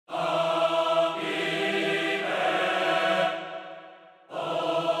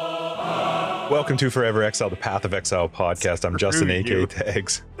Welcome to Forever Exile, the Path of Exile podcast. I'm Justin, aka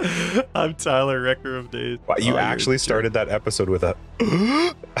Tags. I'm Tyler, Wrecker of Days. Wow, you actually started that episode with a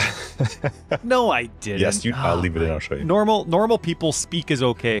No, I didn't. Yes, I'll leave it in, I'll show you. Normal people speak is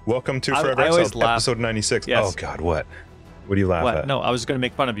okay. Welcome to Forever Exile, episode 96. Yes. Oh god, what? What do you laugh at? No, I was going to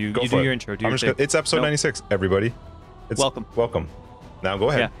make fun of you. You do your intro. It's episode 96, everybody. Welcome. Welcome. Now go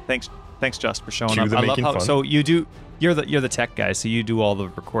ahead. Yeah, thanks Just for showing Cue up. the I love making how fun. so you do you're the tech guy, so you do all the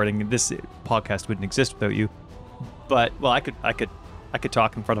recording. This podcast wouldn't exist without you. But well, I could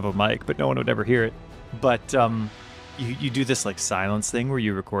talk in front of a mic, but no one would ever hear it. But you do this like silence thing where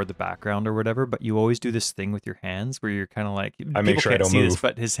you record the background or whatever, but you always do this thing with your hands where you're kind of like I make sure I don't move.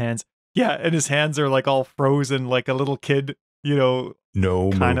 but his hands and his hands are like all frozen like a little kid, No kind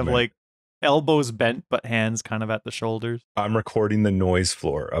movement. of like elbows bent but hands kind of at the shoulders. I'm recording the noise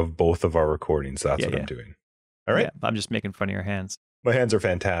floor of both of our recordings. That's what I'm doing. All right. Yeah, I'm just making fun of your hands. My hands are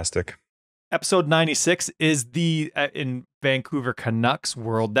fantastic. Episode 96 is the, in Vancouver Canucks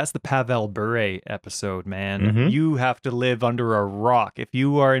world, that's the Pavel Bure episode, man. Mm-hmm. You have to live under a rock. If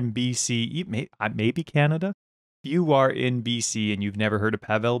you are in BC, maybe Canada, if you are in BC and you've never heard of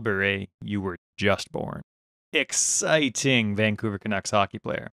Pavel Bure, you were just born. Exciting Vancouver Canucks hockey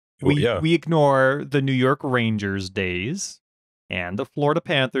player. We ignore the New York Rangers days and the Florida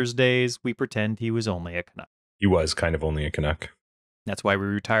Panthers days. We pretend he was only a Canuck. He was kind of only a Canuck. That's why we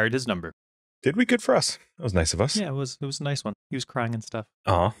retired his number. Did we? Good for us. That was nice of us. Yeah, it was a nice one. He was crying and stuff.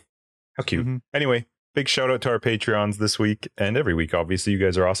 Aw, how cute. Mm-hmm. Anyway, big shout out to our Patreons this week and every week. Obviously, you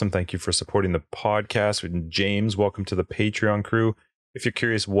guys are awesome. Thank you for supporting the podcast. And James, welcome to the Patreon crew. If you're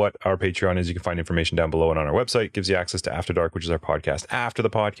curious what our Patreon is, you can find information down below and on our website. It gives you access to After Dark, which is our podcast after the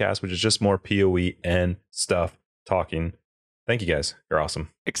podcast, which is just more PoE and stuff talking. Thank you guys. You're awesome.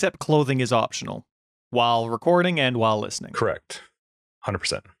 Except clothing is optional while recording and while listening. Correct.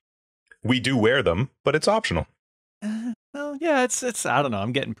 100%. We do wear them, but it's optional. Well, yeah, it's I don't know.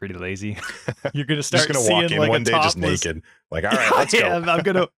 I'm getting pretty lazy. You're gonna start just gonna seeing walk in like one a day topless... just naked. Like, all right, let's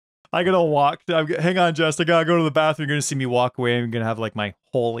go. I'm gonna walk. Hang on, Jess. I gotta go to the bathroom. You're gonna see me walk away. I'm gonna have like my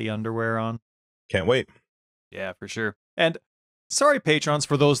holy underwear on. Can't wait. Yeah, for sure. And sorry, patrons,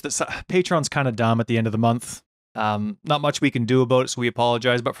 for those that Patreon's kind of dumb at the end of the month. Not much we can do about it, so we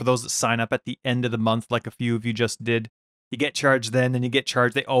apologize. But for those that sign up at the end of the month, like a few of you just did, you get charged then you get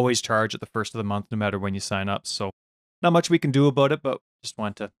charged. They always charge at the first of the month, no matter when you sign up. So not much we can do about it, but just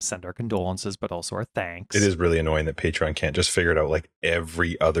want to send our condolences, but also our thanks. It is really annoying that Patreon can't just figure it out like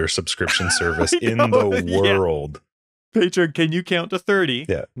every other subscription service in the world. Patreon, can you count to 30?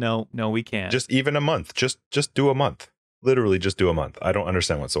 Yeah. No, we can't. Just even a month. Just do a month. Literally just do a month. I don't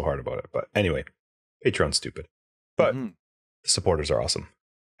understand what's so hard about it. But anyway, Patreon's stupid. But the supporters are awesome.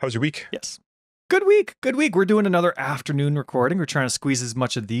 How was your week? Yes. Good week. We're doing another afternoon recording. We're trying to squeeze as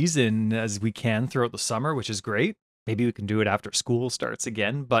much of these in as we can throughout the summer, which is great. Maybe we can do it after school starts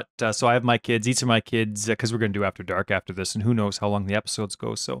again. But so I have my kids, each of my kids, because we're going to do After Dark after this, and who knows how long the episodes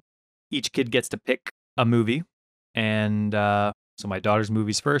go. So each kid gets to pick a movie. And so my daughter's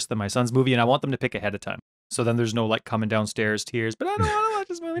movie's first, then my son's movie, and I want them to pick ahead of time. So then there's no like coming downstairs tears, but I don't want to watch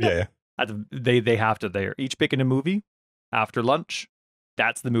this movie now. Yeah. They have to. They're each picking a movie after lunch.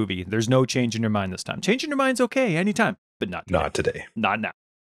 That's the movie. There's no changing your mind this time. Changing your mind's okay anytime, but not today. Not now.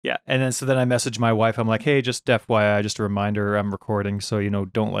 Yeah. And then I message my wife. I'm like, hey, just FYI, just a reminder, I'm recording. So,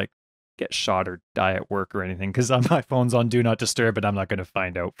 don't like get shot or die at work or anything, because my phone's on Do Not Disturb, and I'm not going to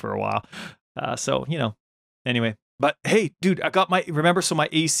find out for a while. So, anyway. But hey, dude, I got my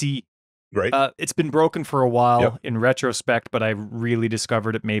AC, right? It's been broken for a while in retrospect, but I really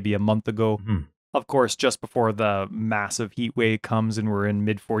discovered it maybe a month ago. Mm-hmm. Of course, just before the massive heat wave comes and we're in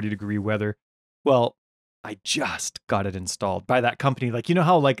mid 40-degree weather. Well, I just got it installed by that company. Like,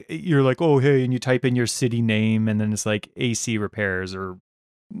 how like you're like, oh, hey, and you type in your city name and then it's like AC repairs or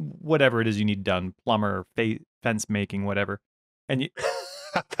whatever it is you need done, plumber, fence making, whatever. And you...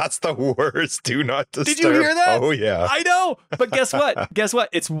 That's the worst. Do Not Disturb. Did you hear that? Oh, yeah. I know. But guess what?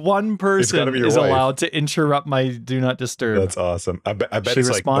 It's one person is allowed to interrupt my Do Not Disturb. That's awesome. I bet she it's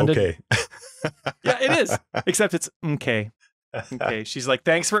responded, like, okay. Yeah, it is. Except it's okay. Okay. She's like,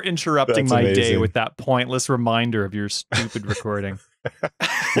 thanks for interrupting That's my amazing. day with that pointless reminder of your stupid recording.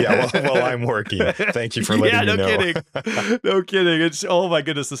 Yeah, well, I'm working. Thank you for letting me know. Kidding. No kidding. It's, oh my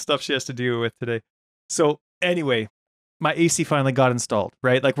goodness, the stuff she has to deal with today. So anyway, my AC finally got installed,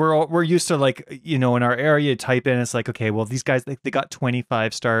 right? Like we're used to like, in our area, type in, it's like, okay, well, these guys, they got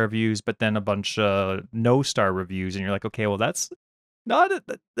 25-star reviews, but then a bunch of no-star reviews. And you're like, okay, well, that's not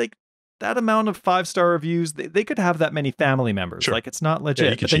like that amount of 5-star reviews. They could have that many family members. Sure. Like it's not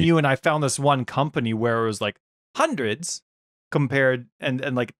legit. But then you and I found this one company where it was like hundreds, compared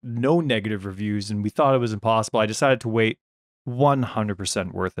and like no negative reviews, and we thought it was impossible. I decided to wait.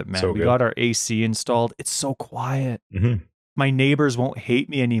 100% worth it, man. So we good. got our AC installed. It's so quiet. Mm-hmm. My neighbors won't hate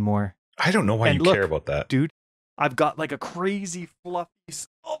me anymore. I don't know why you care about that. Dude, I've got like a crazy fluffy...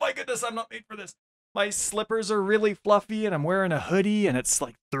 Oh my goodness, I'm not made for this. My slippers are really fluffy and I'm wearing a hoodie and it's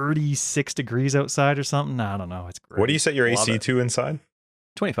like 36 degrees outside or something. I don't know. It's great. What do you set your AC to inside?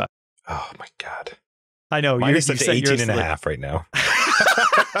 25. Oh my God. I know. Mine is set to 18 and a half right now.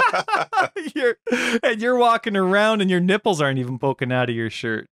 you're walking around and your nipples aren't even poking out of your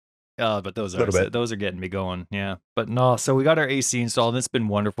shirt. But those are getting me going. Yeah. But no, so we got our AC installed and it's been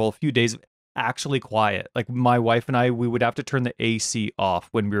wonderful. A few days actually quiet. Like my wife and I, we would have to turn the AC off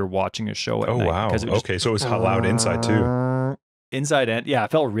when we were watching a show at night. Wow. Okay, so it was loud inside too. Inside and yeah, I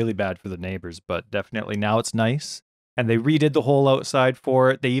felt really bad for the neighbors, but definitely now it's nice. And they redid the whole outside for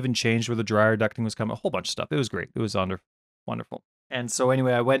it. They even changed where the dryer ducting was coming. A whole bunch of stuff. It was great. It was wonderful. And so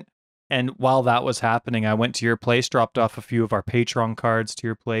anyway, I went, and while that was happening, I went to your place, dropped off a few of our Patreon cards to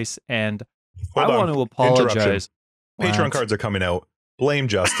your place, and I want to apologize. Patreon cards are coming out. Blame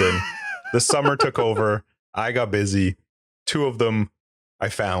Justin. The summer took over. I got busy. 2 of them I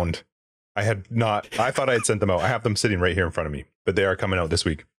found. I thought I had sent them out. I have them sitting right here in front of me, but they are coming out this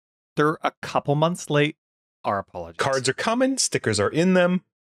week. They're a couple months late. Our apologies. Cards are coming. Stickers are in them.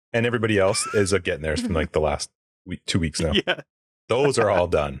 And everybody else is getting theirs from like the last 2 weeks now. Yeah. Those are all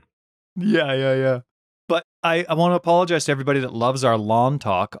done. Yeah. But I want to apologize to everybody that loves our lawn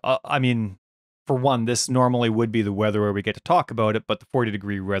talk. I mean, for one, this normally would be the weather where we get to talk about it, but the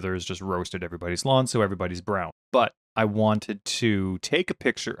 40-degree weather has just roasted everybody's lawn, so everybody's brown. But I wanted to take a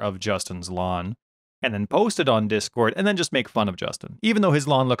picture of Justin's lawn and then post it on Discord and then just make fun of Justin. Even though his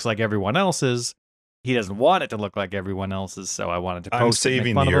lawn looks like everyone else's, he doesn't want it to look like everyone else's, so I wanted to post I'm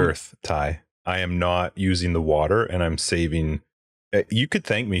saving the earth, Ty. I am not using the water, and I'm saving... You could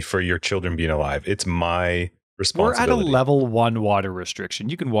thank me for your children being alive. It's my responsibility. We're at a level 1 water restriction.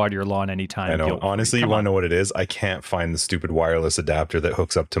 You can water your lawn anytime. I know. Honestly, you want to know what it is? I can't find the stupid wireless adapter that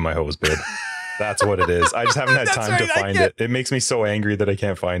hooks up to my hose bib. That's what it is. I just haven't had time to find it. It makes me so angry that I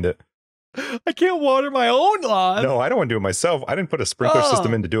can't find it. I can't water my own lawn. No, I don't want to do it myself. I didn't put a sprinkler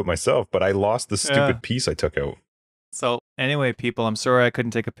system in to do it myself, but I lost the stupid piece I took out. So anyway, people, I'm sorry I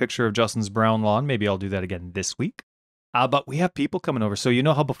couldn't take a picture of Justin's brown lawn. Maybe I'll do that again this week. But we have people coming over. So you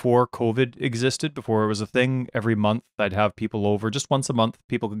know how before COVID existed, before it was a thing, every month I'd have people over. Just once a month,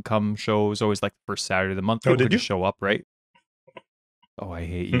 people could come. Show was always like the first Saturday of the month. People did you show up, right? Oh, I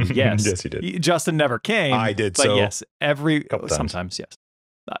hate you. Yes. Yes, you did. Justin never came. I did, but so yes, sometimes, yes.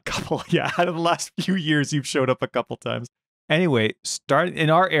 A couple, yeah. Out of the last few years, you've showed up a couple times. Anyway, start in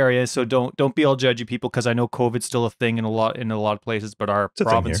our area, so don't be all judgy, people, because I know COVID's still a thing in a lot of places, but our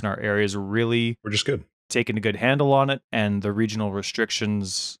province and our areas are really we're just good. Taking a good handle on it, and the regional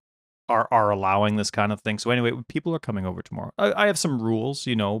restrictions are allowing this kind of thing. So anyway, people are coming over tomorrow. I have some rules,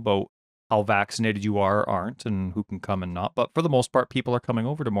 about how vaccinated you are or aren't and who can come and not. But for the most part, people are coming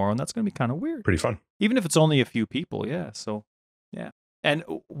over tomorrow, and that's going to be kind of weird. Pretty fun. Even if it's only a few people, yeah. So, yeah. And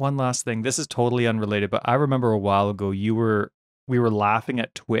one last thing. This is totally unrelated, but I remember a while ago we were laughing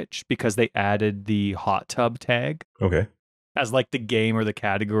at Twitch because they added the hot tub tag. Okay. As like the game or the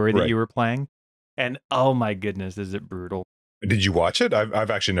category that you were playing. And oh my goodness, is it brutal. Did you watch it? I've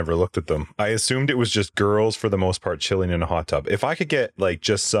actually never looked at them. I assumed it was just girls for the most part chilling in a hot tub. If I could get like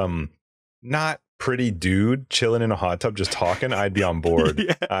just some not pretty dude chilling in a hot tub just talking, I'd be on board.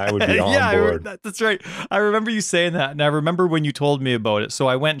 Yeah. I would be on board. That's right. I remember you saying that, and I remember when you told me about it. So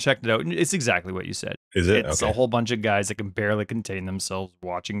I went and checked it out, and it's exactly what you said. Is it? It's a whole bunch of guys that can barely contain themselves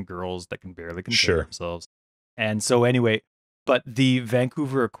watching girls that can barely contain themselves. And so anyway, but the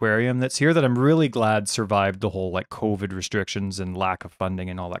Vancouver Aquarium that's here, that I'm really glad survived the whole like COVID restrictions and lack of funding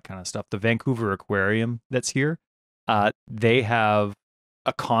and all that kind of stuff. The Vancouver Aquarium that's here, they have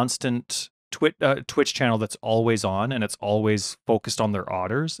a constant Twitch channel that's always on, and it's always focused on their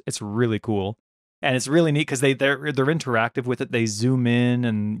otters. It's really cool. And it's really neat because they're interactive with it. They zoom in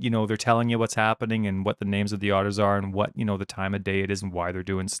and, they're telling you what's happening and what the names of the otters are and what, the time of day it is and why they're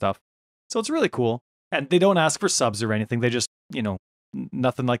doing stuff. So it's really cool. And they don't ask for subs or anything. They just,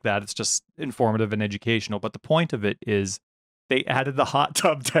 nothing like that. It's just informative and educational. But the point of it is they added the hot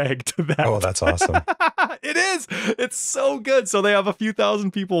tub tag to that. Oh, that's awesome. It is. It's so good. So they have a few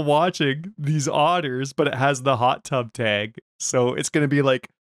thousand people watching these otters, but it has the hot tub tag. So it's going to be like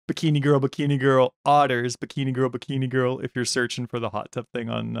bikini girl, otters, bikini girl, if you're searching for the hot tub thing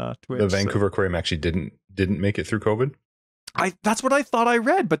on Twitch. The Vancouver Aquarium actually didn't make it through COVID? That's what I thought I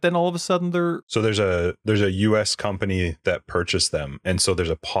read, but then all of a sudden So there's a US company that purchased them, and so there's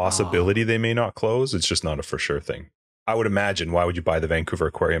a possibility they may not close. It's just not a for sure thing. I would imagine, why would you buy the Vancouver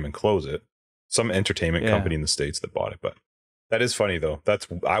Aquarium and close it? Some entertainment company in the States that bought it, but that is funny though.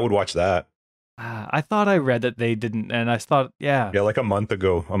 I would watch that. I thought I read that they didn't, and I thought, yeah, like a month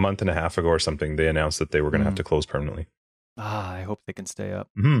and a half ago or something, they announced that they were going to have to close permanently. I hope they can stay up.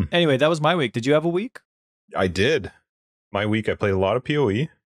 Mm-hmm. Anyway, that was my week. Did you have a week? I did. My week, I played a lot of PoE.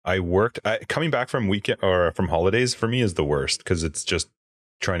 I worked. Coming back from weekend or from holidays for me is the worst because it's just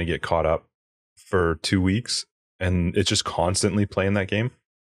trying to get caught up for 2 weeks, and it's just constantly playing that game.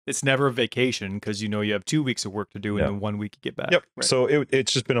 It's never a vacation because you have 2 weeks of work to do, and then 1 week you get back. Yep. Right. So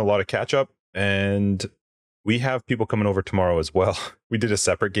it's just been a lot of catch up, and we have people coming over tomorrow as well. We did a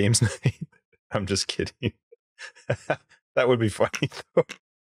separate games night. I'm just kidding. That would be funny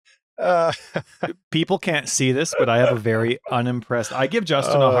though. People can't see this, but I have a very unimpressed. I give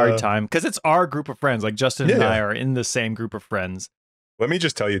Justin a hard time because it's our group of friends. Like Justin and I are in the same group of friends. Let me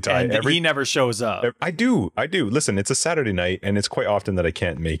just tell you, Ty. And he never shows up. I do. Listen, it's a Saturday night, and it's quite often that I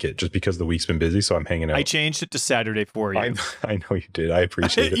can't make it just because the week's been busy, so I'm hanging out. I changed it to Saturday for you. I know you did. I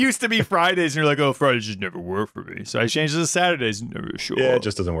appreciate it. It used to be Fridays, and you're like, oh, Fridays just never work for me. So I changed it to Saturdays. Never show up. It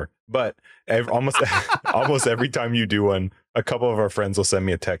just doesn't work. But almost every time you do one, a couple of our friends will send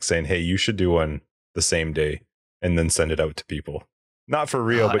me a text saying, hey, you should do one the same day, and then send it out to people. Not for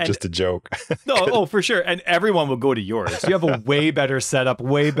real, but just a joke. No, for sure. And everyone will go to yours. You have a way better setup,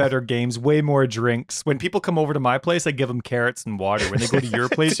 way better games, way more drinks. When people come over to my place, I give them carrots and water. When they go to your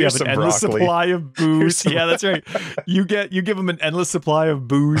place, you have an endless supply of booze. Yeah, that's right. You give them an endless supply of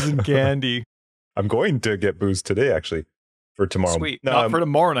booze and candy. I'm going to get booze today, actually, for tomorrow. Sweet. No, not for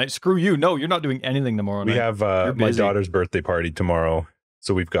tomorrow night. Screw you. No, you're not doing anything tomorrow night. We have my daughter's birthday party tomorrow.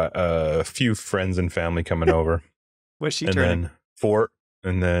 So we've got a few friends and family coming over. What's she turning? Then 4,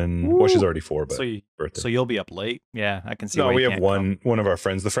 and then she's already 4, but birthday. So you'll be up late. Yeah, I can see. No, we have one of our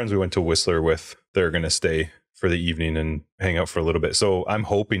friends, the friends we went to Whistler with. They're gonna stay for the evening and hang out for a little bit. So I'm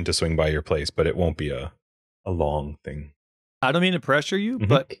hoping to swing by your place, but it won't be a long thing. I don't mean to pressure you,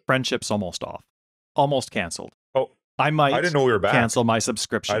 but friendship's almost off, almost canceled. Oh, I didn't know we were back. Cancel my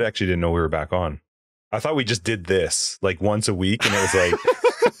subscription. I actually didn't know we were back on. I thought we just did this like once a week, and it was like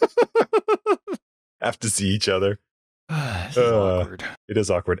have to see each other. It's awkward. It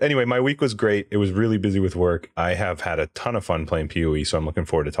is awkward. Anyway, my week was great. It was really busy with work. I have had a ton of fun playing PoE, so I'm looking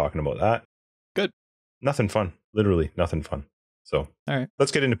forward to talking about that. Good. Nothing fun. Literally nothing fun. So, all right.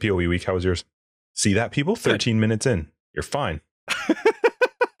 Let's get into PoE week. How was yours? See that, people? 13 minutes in. You're fine.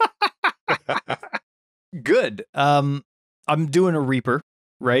 Good. I'm doing a Reaper.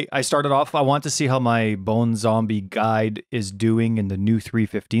 Right, I started off, I want to see how my Bone Zombie guide is doing in the new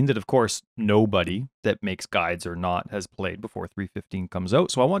 3.15 that, of course, nobody that makes guides or not has played before 3.15 comes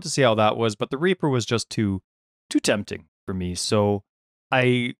out. So I want to see how that was, but the Reaper was just too tempting for me. So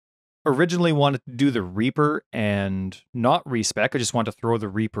I originally wanted to do the Reaper and not respec. I just want to throw the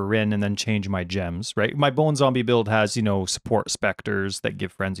Reaper in and then change my gems, right? My Bone Zombie build has, support specters that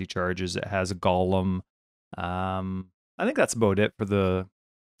give frenzy charges. It has a golem. I think that's about it for the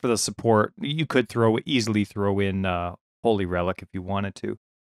support. You could easily throw in Holy Relic if you wanted to,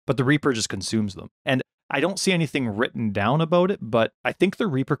 but the Reaper just consumes them. And I don't see anything written down about it, but I think the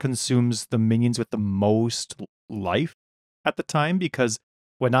Reaper consumes the minions with the most life at the time, because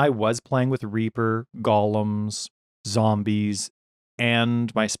when I was playing with Reaper, golems, zombies,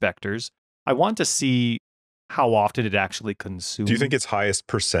 and my specters, I want to see how often it actually consumes. Do you think it's highest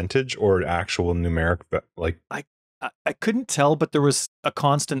percentage or actual numeric? I couldn't tell, but there was a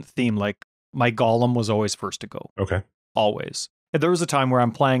constant theme. Like my golem was always first to go. Okay. Always. And there was a time where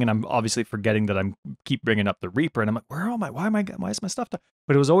I'm playing and I'm obviously forgetting that I'm keep bringing up the Reaper, and I'm like, where am I? Why is my stuff done?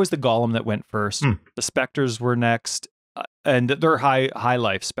 But it was always the golem that went first. The specters were next, and they're high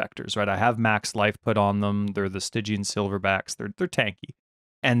life specters, right? I have max life put on them. They're the Stygian silverbacks. They're tanky.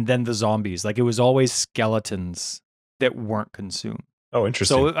 And then the zombies. Like it was always skeletons that weren't consumed. Oh,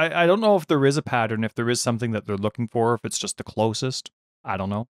 interesting. So I don't know if there is a pattern, if there is something that they're looking for, if it's just the closest. I don't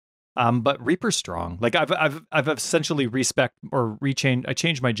know. But Reaper's strong. Like I've essentially I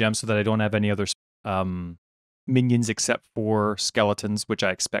changed my gems so that I don't have any other minions except for skeletons, which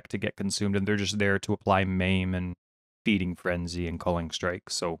I expect to get consumed, and they're just there to apply maim and feeding frenzy and culling strike.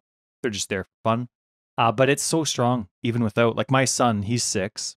 So they're just there for fun. But it's so strong, even without, like my son, he's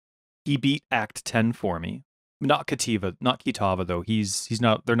 6. He beat Act 10 for me. Not Kitava though.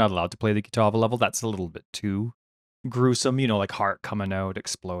 They're not allowed to play the Kitava level. That's a little bit too gruesome, like heart coming out,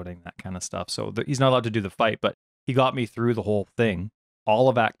 exploding, that kind of stuff. So he's not allowed to do the fight, but he got me through the whole thing, all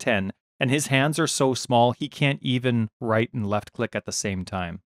of Act 10, and his hands are so small, he can't even right and left click at the same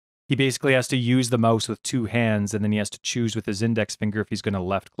time. He basically has to use the mouse with 2 hands, and then he has to choose with his index finger if he's going to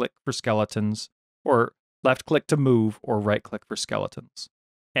left click for skeletons, or left click to move, or right click for skeletons.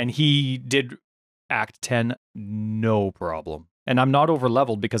 And he did Act 10, no problem. And I'm not over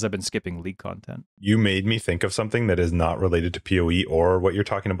leveled because I've been skipping League content. You made me think of something that is not related to PoE or what you're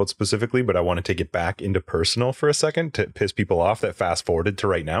talking about specifically, but I want to take it back into personal for a second to piss people off that fast forwarded to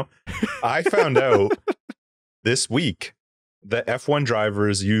right now. I found out this week that F1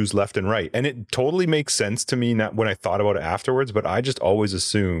 drivers use left and right. And it totally makes sense to me when I thought about it afterwards, but I just always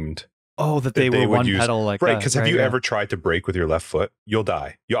assumed that they were one pedal like right, that. because have you ever tried to brake with your left foot? You'll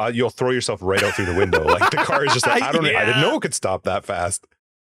die. You'll throw yourself right out through the window. Like the car is just like, I didn't know it could stop that fast.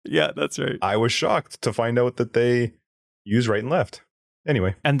 Yeah, that's right. I was shocked to find out that they use right and left.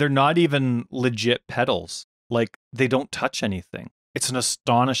 Anyway. And they're not even legit pedals. Like they don't touch anything. It's an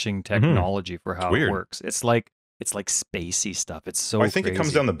astonishing technology for how it works. It's like spacey stuff. It's so I think crazy. It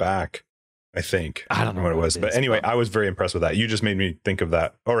comes down the back. I think. I don't know what it was. But anyway, I was very impressed with that. You just made me think of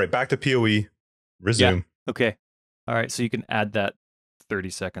that. All right, back to PoE. Resume. Yeah. Okay. All right. So you can add that 30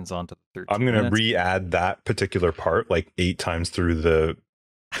 seconds onto the 30. I'm going to re-add that particular part like 8 times through the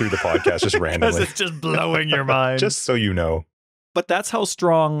podcast, just randomly. Because it's just blowing your mind. Just so you know. But that's how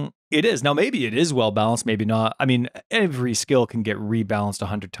strong it is. Now, maybe it is well balanced, maybe not. I mean, every skill can get rebalanced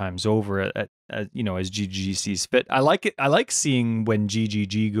 100 times over as GGG sees fit. I like it. I like seeing when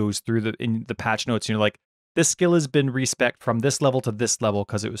GGG goes through in the patch notes, and you're like, this skill has been respect from this level to this level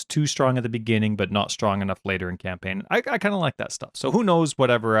because it was too strong at the beginning, but not strong enough later in campaign. I kind of like that stuff. So who knows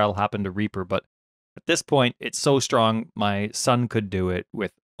whatever will happen to Reaper, but at this point, it's so strong. My son could do it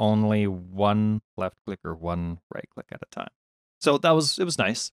with only one left click or one right click at a time. So it was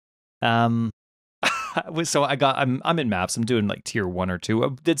nice. So I'm in maps. I'm doing like tier 1 or 2. I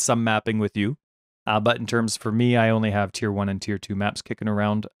did some mapping with you. But in terms for me, I only have tier 1 and tier 2 maps kicking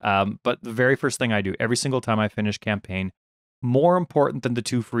around. But the very first thing I do every single time I finish campaign, more important than the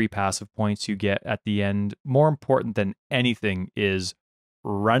 2 free passive points you get at the end, more important than anything is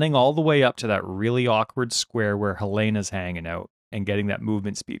running all the way up to that really awkward square where Helena's hanging out and getting that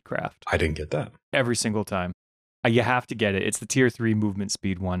movement speed craft. I didn't get that. Every single time. You have to get it. It's the tier 3 movement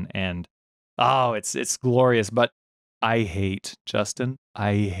speed one. And it's glorious. But I hate, Justin,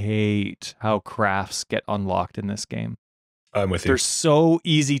 how crafts get unlocked in this game. I'm with you. They're so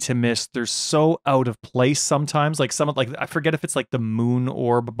easy to miss. They're so out of place sometimes. Like I forget if it's like the moon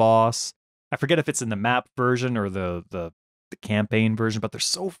orb boss. I forget if it's in the map version or the campaign version, but they're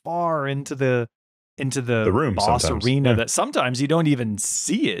so far into the room boss sometimes. arena that sometimes you don't even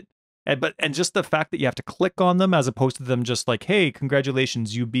see it. And just the fact that you have to click on them as opposed to them just like, hey,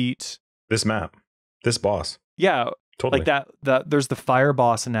 congratulations, you beat this map, this boss. Yeah. Totally. Like that there's the fire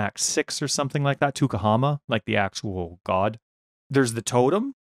boss in Act 6 or something like that, Tukahama, like the actual god. There's the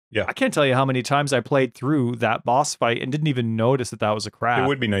totem. Yeah. I can't tell you how many times I played through that boss fight and didn't even notice that was a craft. It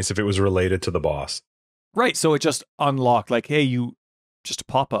would be nice if it was related to the boss. Right. So it just unlocked like, hey, you just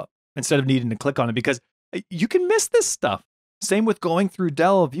pop up instead of needing to click on it because you can miss this stuff. Same with going through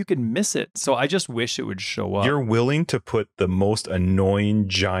Delve, you can miss it. So I just wish it would show up. You're willing to put the most annoying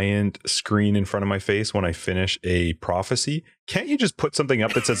giant screen in front of my face when I finish a prophecy? Can't you just put something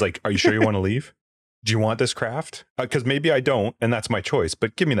up that says like, are you sure you want to leave? Do you want this craft? Because maybe I don't, and that's my choice,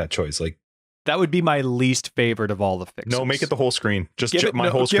 but give me that choice. Like, that would be my least favorite of all the fixes. No, make it the whole screen. Just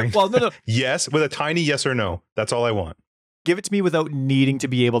whole screen. Well, no. Yes, with a tiny yes or no. That's all I want. Give it to me without needing to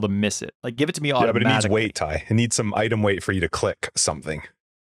be able to miss it. Like, give it to me automatically. Yeah, but it needs weight, Ty. It needs some item weight for you to click something.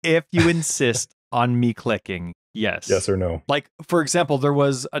 If you insist on me clicking, yes. Yes or no. Like, for example, there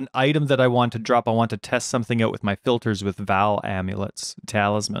was an item that I want to drop. I want to test something out with my filters with Val amulets,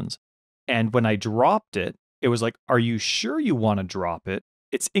 talismans. And when I dropped it, it was like, are you sure you want to drop it?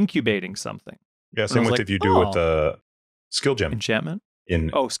 It's incubating something. Yeah, same with if you do with the skill gem. Enchantment?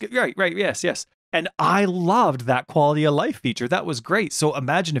 Right, yes. And I loved that quality of life feature. That was great. So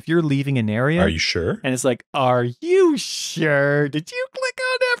imagine if you're leaving an area. Are you sure? And it's like, are you sure? Did you click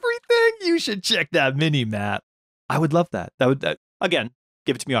on everything? You should check that mini map. I would love that. Again,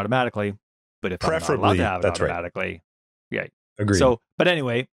 give it to me automatically. But if preferably, I'm not allowed to have it automatically. Right. Yeah. Agreed. So, but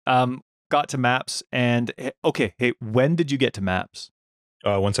anyway, got to maps and okay. Hey, when did you get to maps?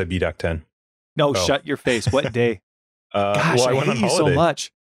 Once I beat Act 10. No, shut your face. What day? Gosh, I went hate you so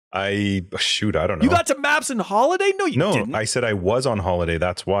much. I don't know. You got to maps in holiday? No, you didn't. I said I was on holiday.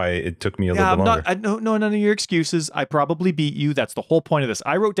 That's why it took me a little bit longer. No, none of your excuses. I probably beat you. That's the whole point of this.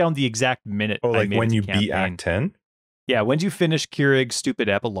 I wrote down the exact minute. Oh, like when you beat Act 10? Yeah, when did you finish Keurig's stupid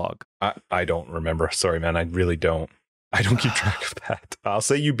epilogue? I don't remember. Sorry, man. I really don't. I don't keep track of that. I'll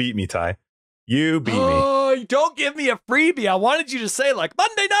say you beat me, Ty. You beat me. Oh, don't give me a freebie. I wanted you to say like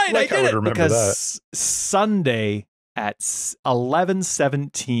Monday night. I did it because Sunday at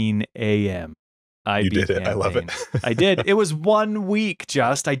 11:17 a.m. You did it. I love it. I did. It was 1 week,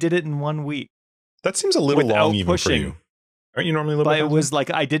 I did it in 1 week. That seems a little long even for you. Aren't you normally a little bit? But it was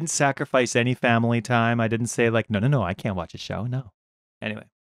like I didn't sacrifice any family time. I didn't say like, no, I can't watch a show. No. Anyway.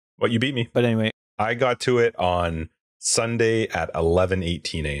 Well, you beat me. But anyway. I got to it on Sunday at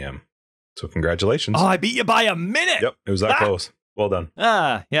 11:18 a.m. So congratulations. Oh, I beat you by a minute. Yep, it was that close. Well done.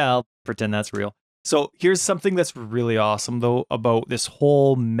 Yeah, I'll pretend that's real. So here's something that's really awesome, though, about this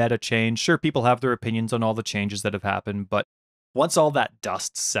whole meta change. Sure, people have their opinions on all the changes that have happened, but once all that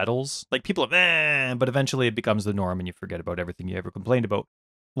dust settles, like people are, but eventually it becomes the norm and you forget about everything you ever complained about.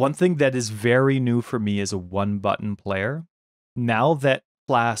 One thing that is very new for me as a one-button player, now that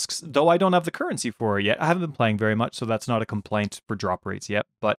flasks, though I don't have the currency for it yet, I haven't been playing very much, so that's not a complaint for drop rates yet,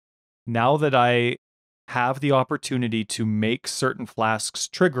 but now that I have the opportunity to make certain flasks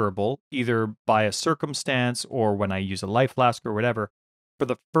triggerable, either by a circumstance or when I use a life flask or whatever, for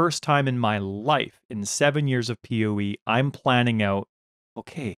the first time in my life, in 7 years of PoE, I'm planning out,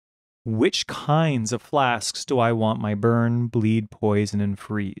 okay, which kinds of flasks do I want my burn, bleed, poison, and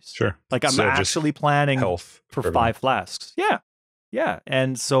freeze? Sure. Like I'm actually planning health for 5 flasks. Yeah.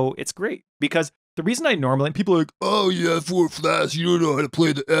 And so it's great because the reason I normally, people are like, oh, you have 4 flasks, you don't know how to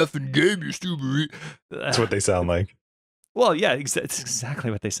play the effing game, you stupid. That's what they sound like. Well, yeah, it's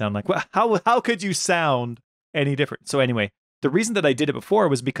exactly what they sound like. Well, how could you sound any different? So anyway, the reason that I did it before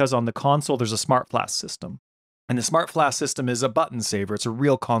was because on the console, there's a smart flask system. And the smart flask system is a button saver. It's a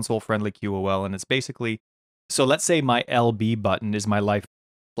real console-friendly QOL, and it's basically, so let's say my LB button is my life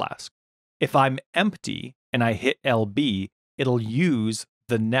flask. If I'm empty and I hit LB, it'll use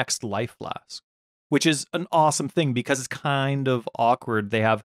the next life flask, which is an awesome thing because it's kind of awkward. They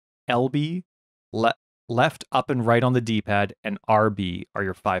have LB, left, up, and right on the D-pad, and RB are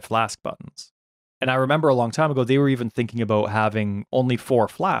your 5 flask buttons. And I remember a long time ago, they were even thinking about having only 4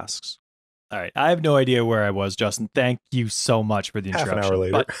 flasks. All right, I have no idea where I was, Justin. Thank you so much for the interruption. Half an hour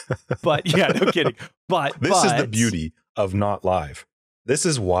later. But yeah, no kidding. But this is the beauty of not live. This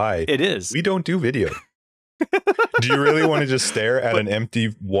is why it is. We don't do video. Do you really want to just stare at an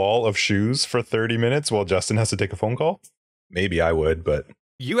empty wall of shoes for 30 minutes while Justin has to take a phone call? Maybe I would, but...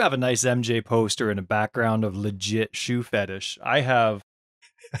 You have a nice MJ poster and a background of legit shoe fetish. I have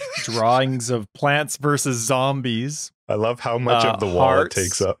drawings of Plants versus Zombies. I love how much of the wall it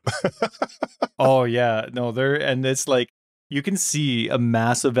takes up. Oh, yeah. No, and it's like, you can see a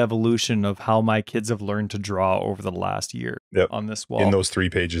massive evolution of how my kids have learned to draw over the last year on this wall. In those 3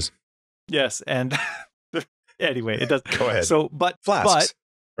 pages. Yes, and... Anyway, it does. Go ahead. So, flasks,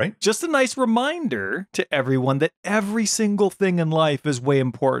 right? Just a nice reminder to everyone that every single thing in life is more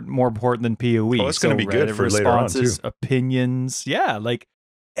important than PoE. Oh, it's going to be good for later on too. Opinions, yeah, like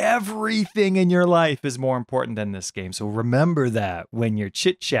everything in your life is more important than this game. So remember that when you're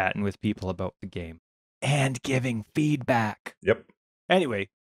chit-chatting with people about the game and giving feedback. Yep. Anyway,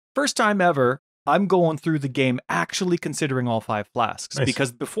 first time ever. I'm going through the game actually considering all 5 flasks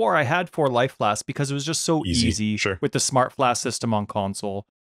because before I had 4 life flasks because it was just so easy with the smart flask system on console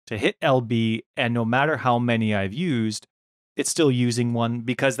to hit LB, and no matter how many I've used, it's still using one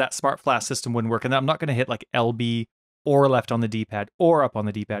because that smart flask system wouldn't work. And I'm not going to hit like LB or left on the D-pad or up on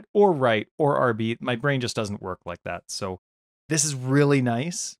the D-pad or right or RB. My brain just doesn't work like that. So this is really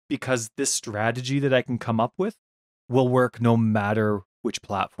nice because this strategy that I can come up with will work no matter which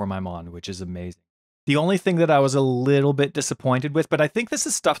platform I'm on, which is amazing. The only thing that I was a little bit disappointed with, but I think this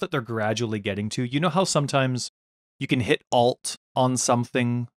is stuff that they're gradually getting to. You know how sometimes you can hit Alt on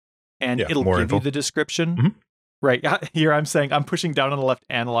something and it'll give you the description? Mm-hmm. Right. Here I'm saying I'm pushing down on the left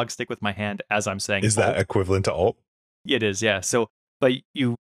analog stick with my hand as I'm saying Is that equivalent to Alt? It is, yeah. So, but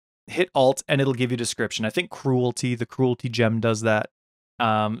you hit Alt and it'll give you description. I think the Cruelty gem does that.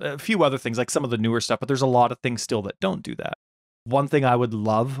 A few other things, like some of the newer stuff, but there's a lot of things still that don't do that. One thing I would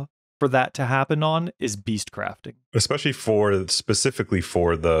love for that to happen on is beast crafting, especially specifically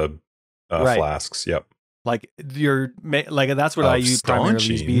for the flasks. Yep, like that's what I use primarily.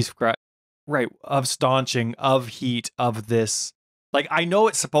 Use beast craft, right? Of staunching, of heat, of this. Like I know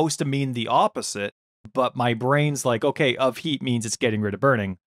it's supposed to mean the opposite, but my brain's like, okay, of heat means it's getting rid of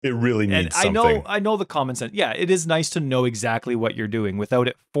burning. It really means something. I know the common sense. Yeah, it is nice to know exactly what you're doing without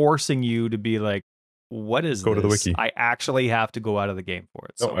it forcing you to be like, what is Go to the wiki. I actually have to go out of the game for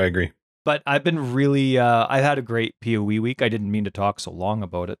it. So. I agree. But I've been really, I've had a great PoE week. I didn't mean to talk so long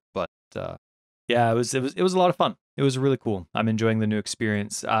about it, but yeah, it was a lot of fun. It was really cool. I'm enjoying the new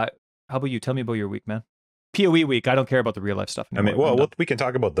experience. How about you? Tell me about your week, man. PoE week. I don't care about the real life stuff anymore. I mean, we can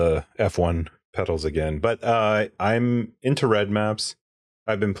talk about the F1 pedals again, but I'm into red maps.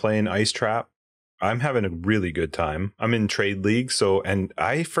 I've been playing Ice Trap. I'm having a really good time. I'm in trade league, and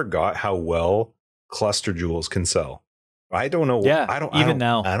I forgot how well cluster jewels can sell. I don't know. Yeah, I don't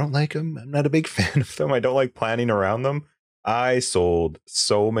like them. I'm not a big fan of them. I don't like planning around them. I sold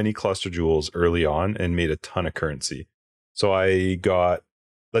so many cluster jewels early on and made a ton of currency. So I got,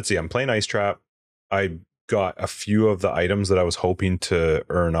 let's see, I'm playing Ice Trap. I got a few of the items that I was hoping to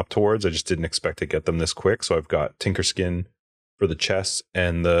earn up towards. I just didn't expect to get them this quick. So I've got Tinker Skin for the chests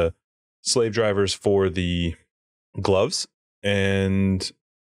and the slave drivers for the gloves. And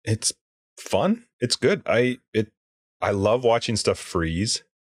it's fun. It's good. I love watching stuff freeze.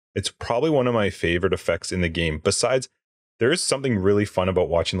 It's probably one of my favorite effects in the game. Besides, there is something really fun about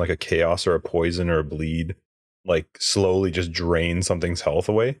watching like a chaos or a poison or a bleed like slowly just drain something's health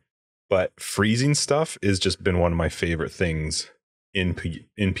away. But freezing stuff has just been one of my favorite things in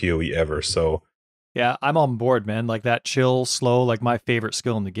PoE ever. So yeah, I'm on board, man. Like that chill, slow, like my favorite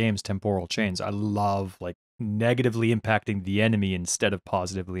skill in the game is temporal chains. I love like negatively impacting the enemy instead of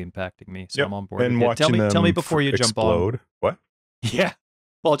positively impacting me. So I'm on board. And watching tell me before you explode. Jump on. What? Yeah.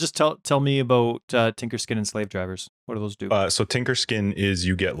 Well, just tell me about Tinker Skin and Slave Drivers. What do those do? So Tinker Skin is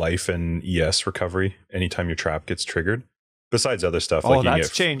you get life and ES recovery anytime your trap gets triggered. Besides other stuff. Oh, that's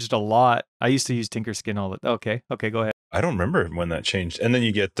changed a lot. I used to use Tinker Skin all the... Okay, go ahead. I don't remember when that changed. And then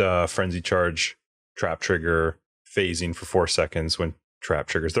you get Frenzy Charge, Trap Trigger, phasing for 4 seconds when trap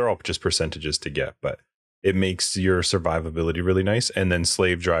triggers. They're all just percentages to get, but it makes your survivability really nice. And then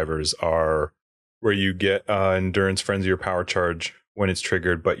Slave Drivers are where you get Endurance, Frenzy, or Power Charge when it's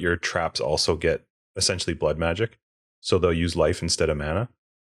triggered, but your traps also get essentially blood magic. So they'll use life instead of mana,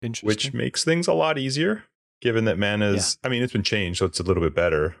 which makes things a lot easier, given that mana is, I mean, it's been changed, so it's a little bit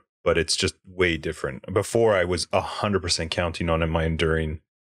better, but it's just way different. Before, I was 100% counting on my Enduring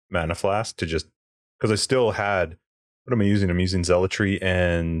Mana Flask to just, because I still had, what am I using? I'm using Zealotry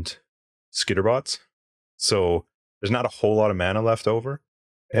and Skitterbots. So there's not a whole lot of mana left over.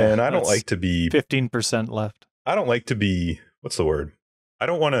 And I don't like to be 15% left. I don't like to be, what's the word? I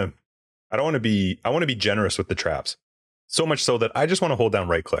want to be generous with the traps. So much so that I just want to hold down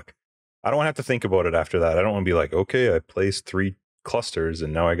right click. I don't want to have to think about it after that. I don't want to be like, okay, I placed 3 clusters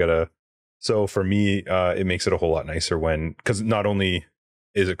and now I gotta. So for me, it makes it a whole lot nicer because not only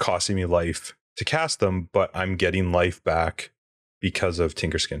is it costing me life to cast them, but I'm getting life back because of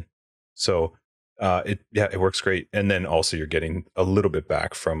Tinkerskin. So it works great. And then also you're getting a little bit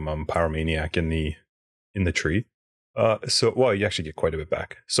back from Pyromaniac in the tree. So you actually get quite a bit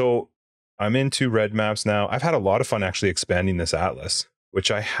back. So I'm into red maps now. I've had a lot of fun actually expanding this atlas, which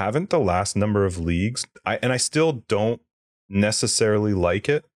I haven't the last number of leagues. I still don't necessarily like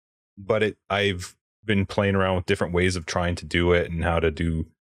it, but I've been playing around with different ways of trying to do it and how to do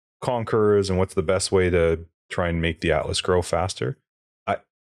conquerors and what's the best way to try and make the atlas grow faster.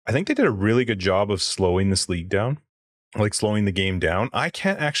 I think they did a really good job of slowing this league down, like slowing the game down. I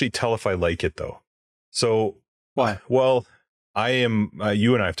can't actually tell if I like it though. So why? Well, I am,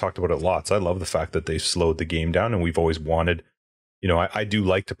 you and I have talked about it lots. I love the fact that they've slowed the game down, and we've always wanted, I do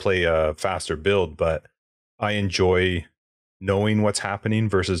like to play a faster build, but I enjoy knowing what's happening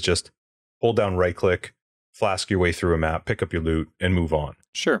versus just hold down right click, flask your way through a map, pick up your loot and move on.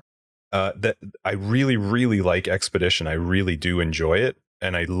 Sure. That I really, really like Expedition. I really do enjoy it.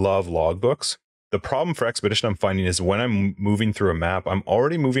 And I love logbooks. The problem for Expedition I'm finding is when I'm moving through a map, I'm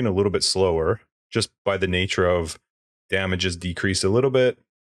already moving a little bit slower just by the nature of damage is decreased a little bit,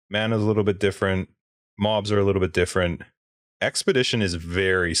 mana is a little bit different, mobs are a little bit different. Expedition is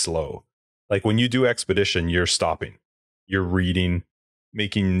very slow. Like when you do Expedition, you're stopping, you're reading,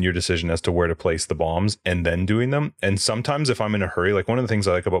 making your decision as to where to place the bombs and then doing them. And sometimes if I'm in a hurry, like one of the things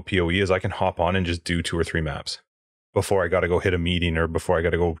I like about PoE is I can hop on and just do 2 or 3 maps before I got to go hit a meeting or before I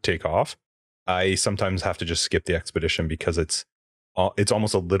got to go take off. I sometimes have to just skip the Expedition because it's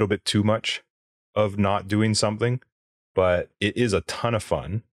almost a little bit too much of not doing something, but it is a ton of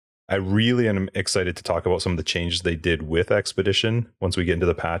fun. I really am excited to talk about some of the changes they did with Expedition once we get into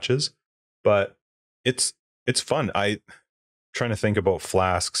the patches, but it's fun. Trying to think about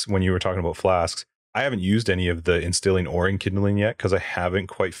flasks. When you were talking about flasks, I haven't used any of the instilling or enkindling yet because I haven't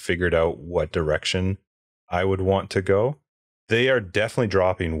quite figured out what direction I would want to go. They are definitely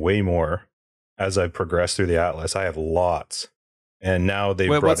dropping way more as I progress through the atlas. I have lots, and now they've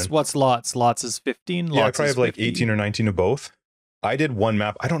what's lots? Lots is 15. Lots I probably have like 18 or 19 of both. I did one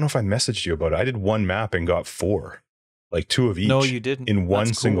map. I don't know if I messaged you about it. I did one map and got 4, like 2 of each. No, you didn't. In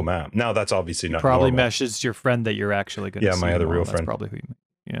one single map. Now that's obviously not probably normal. messaged your friend that you're actually going to. Yeah, my other real friend. That's probably who you.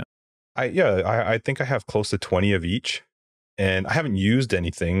 Yeah. I think I have close to 20 of each, and I haven't used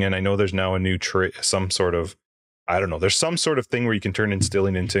anything. And I know there's now a new some sort of, I don't know. There's some sort of thing where you can turn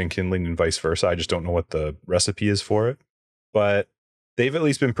instilling into enkindling and vice versa. I just don't know what the recipe is for it. But they've at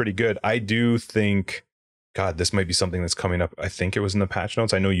least been pretty good. I do think, God, this might be something that's coming up. I think it was in the patch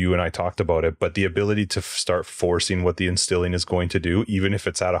notes. I know you and I talked about it, but the ability to start forcing what the instilling is going to do, even if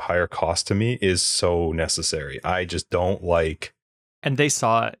it's at a higher cost to me, is so necessary. I just don't like. And they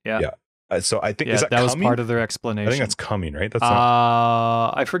saw it. Yeah. So I think is that was part of their explanation. I think that's coming, right? That's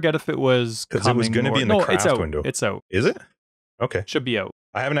not. I forget if it was because it was going to be in the craft window. It's out. Is it? Okay. Should be out.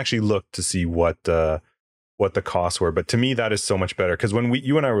 I haven't actually looked to see what the costs were, but to me that is so much better, because when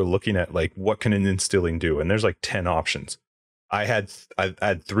you and I were looking at like what can an instilling do, and there's like 10 options. I had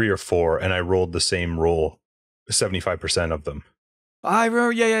 3 or 4, and I rolled the same roll 75% of them. I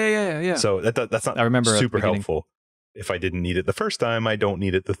remember. Yeah. So that's not, I remember, super helpful. If I didn't need it the first time, I don't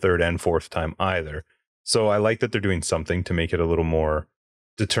need it the third and fourth time either. So I like that they're doing something to make it a little more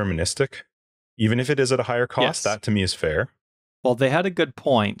deterministic, even if it is at a higher cost. Yes. That to me is fair. Well, they had a good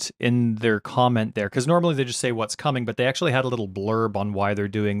point in their comment there, because normally they just say what's coming, but they actually had a little blurb on why they're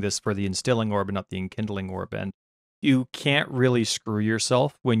doing this for the instilling orb and not the enkindling orb. And you can't really screw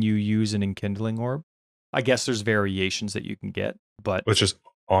yourself when you use an enkindling orb. I guess there's variations that you can get, but it's just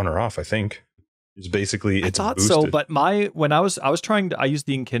on or off, I think. It's basically, it's I thought boosted. so, but when I was trying to, I used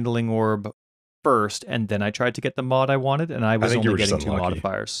the enkindling orb first, and then I tried to get the mod I wanted, and I was only getting 2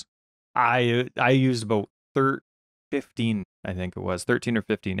 modifiers. I used about 15, I think it was 13 or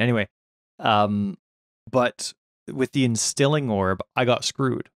 15. Anyway, but with the instilling orb, I got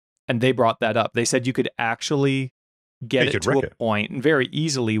screwed, and they brought that up. They said you could actually get it to a point and very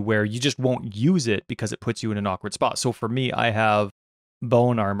easily where you just won't use it because it puts you in an awkward spot. So for me, I have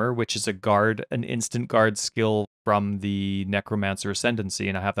Bone Armor, which is an instant guard skill from the Necromancer Ascendancy,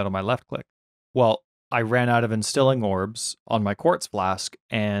 and I have that on my left click. Well, I ran out of instilling orbs on my quartz flask,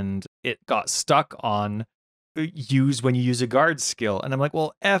 and it got stuck on use when you use a guard skill. And I'm like,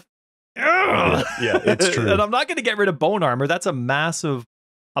 well, yeah, it's true. And I'm not going to get rid of Bone Armor. That's a massive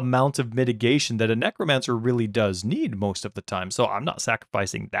amount of mitigation that a Necromancer really does need most of the time. So I'm not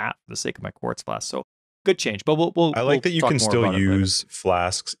sacrificing that for the sake of my quartz flask. So good change, but I like that you can still use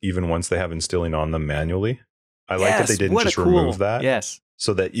flasks even once they have instilling on them manually. I like that they didn't just remove that. Yes.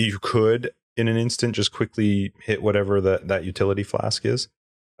 So that you could, in an instant, just quickly hit whatever that utility flask is.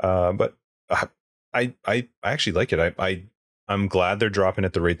 But I actually like it. I'm glad they're dropping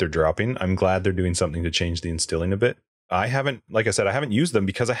at the rate they're dropping. I'm glad they're doing something to change the instilling a bit. I haven't used them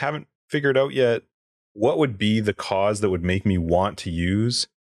because I haven't figured out yet what would be the cause that would make me want to use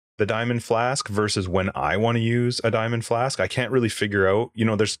the diamond flask versus when I want to use a diamond flask. I can't really figure out,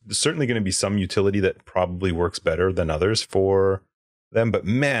 there's certainly going to be some utility that probably works better than others for them, but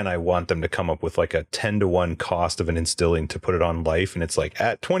man, I want them to come up with like a 10-to-1 cost of an instilling to put it on life, and it's like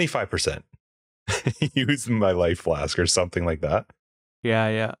at 25% use my life flask or something like that.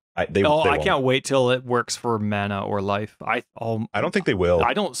 Yeah. I can't wait till it works for mana or life. I don't think they will.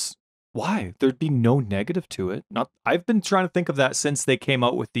 Why? There'd be no negative to it. I've been trying to think of that since they came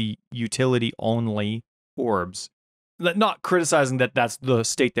out with the utility only orbs. Not criticizing that that's the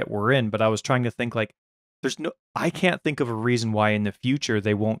state that we're in, but I was trying to think like I can't think of a reason why in the future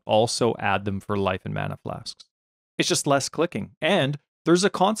they won't also add them for life and mana flasks. It's just less clicking. And there's a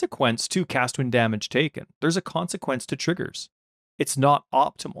consequence to cast when damage taken. There's a consequence to triggers. It's not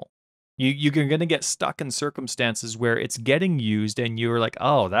optimal. You're going to get stuck in circumstances where it's getting used and you're like,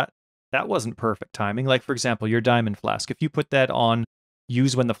 oh, that wasn't perfect timing. Like, for example, your diamond flask. If you put that on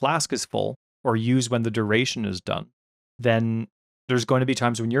use when the flask is full or use when the duration is done, then there's going to be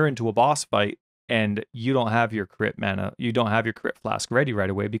times when you're into a boss fight and you don't have your crit mana, you don't have your crit flask ready right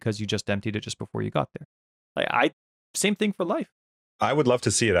away because you just emptied it just before you got there. Same thing for life. I would love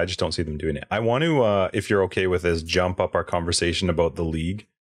to see it. I just don't see them doing it. I want to, if you're okay with this, jump up our conversation about the league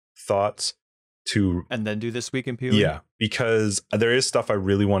thoughts to... And then do this week in PoE? Yeah, because there is stuff I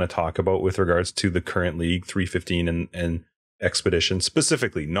really want to talk about with regards to the current league, 315 and Expedition,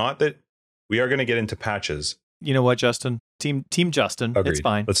 specifically. Not that we are going to get into patches. You know what, Justin? Team Justin. Agreed. It's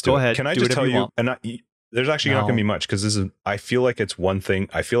fine. Let's do Go it. ahead. Can I just tell you, there's actually not going to be much, because I feel like it's one thing.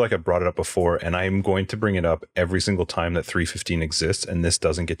 I feel like I brought it up before, and I'm going to bring it up every single time that 315 exists and this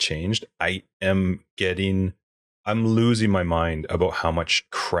doesn't get changed. I'm losing my mind about how much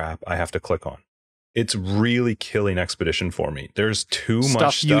crap I have to click on. It's really killing Expedition for me. There's too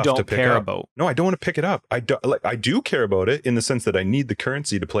much stuff you don't to pick care up. about. No, I don't want to pick it up. I do care about it in the sense that I need the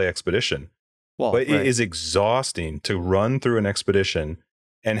currency to play Expedition. Well, but it is exhausting to run through an Expedition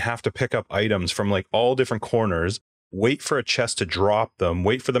and have to pick up items from like all different corners, wait for a chest to drop them,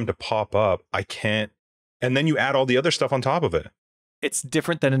 wait for them to pop up. I can't. And then you add all the other stuff on top of it. It's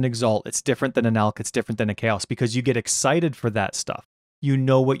different than an Exalt. It's different than an Alk. It's different than a Chaos because you get excited for that stuff. You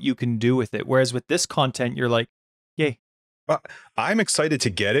know what you can do with it. Whereas with this content, you're like, yay. I'm excited to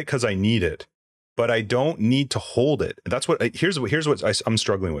get it because I need it, but I don't need to hold it. That's what, here's what I'm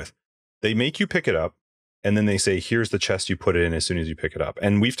struggling with. They make you pick it up, and then they say, here's the chest, you put it in as soon as you pick it up.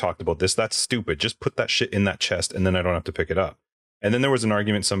 And we've talked about this. That's stupid. Just put that shit in that chest, and then I don't have to pick it up. And then there was an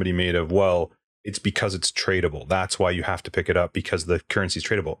argument somebody made of, well, it's because it's tradable. That's why you have to pick it up, because the currency is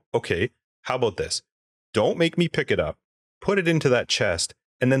tradable. Okay, how about this? Don't make me pick it up, put it into that chest,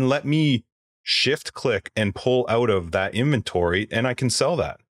 and then let me shift click and pull out of that inventory, and I can sell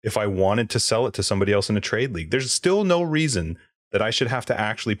that if I wanted to sell it to somebody else in a trade league. There's still no reason that I should have to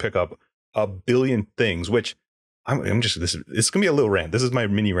actually pick up a billion things, which I'm just, this is gonna be a little rant. This is my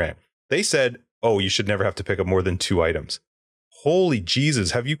mini rant. They said, oh, you should never have to pick up more than 2 items. Holy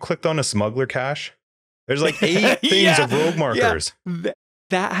Jesus, have you clicked on a smuggler cache? There's like 8 things of rogue markers. Yeah.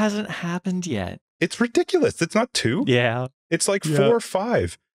 That hasn't happened yet. It's ridiculous. It's not 2. Yeah. It's like 4 or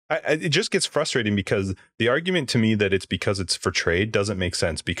 5. It just gets frustrating because the argument to me that it's because it's for trade doesn't make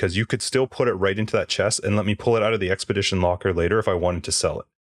sense, because you could still put it right into that chest and let me pull it out of the expedition locker later if I wanted to sell it.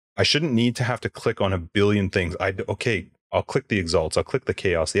 I shouldn't need to have to click on a billion things. Okay, I'll click the Exalts, I'll click the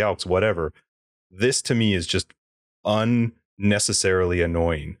Chaos, the Alps, whatever. This to me is just unnecessarily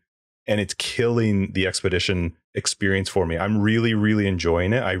annoying, and it's killing the expedition experience for me. I'm really, really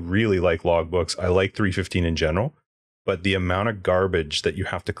enjoying it. I really like logbooks. I like 315 in general. But the amount of garbage that you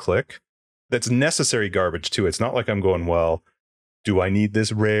have to click, that's necessary garbage too. It's not like I'm going, well, do I need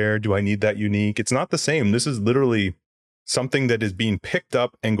this rare? Do I need that unique? It's not the same. This is literally something that is being picked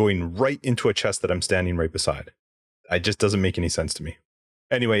up and going right into a chest that I'm standing right beside. It just doesn't make any sense to me.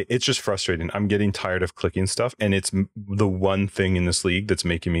 Anyway, it's just frustrating. I'm getting tired of clicking stuff, and it's the one thing in this league that's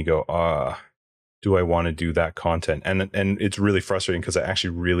making me go, do I want to do that content? And it's really frustrating because I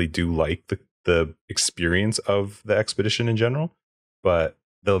actually really do like the experience of the expedition in general, but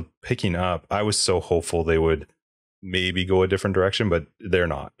the picking up, I was so hopeful they would maybe go a different direction, but they're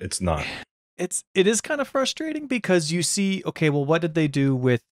not. It's not. It is kind of frustrating because you see, okay, well, what did they do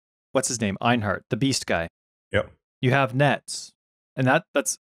with, what's his name? Einhardt, the beast guy. Yep. You have nets, and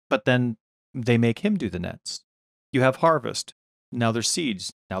but then they make him do the nets. You have harvest. Now there's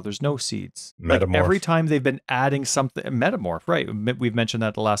seeds. Now there's no seeds. Metamorph. Like every time they've been adding something, metamorph, right? We've mentioned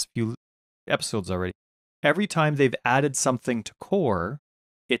that the last few episodes already. Every time they've added something to core,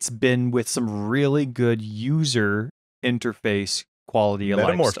 it's been with some really good user interface quality of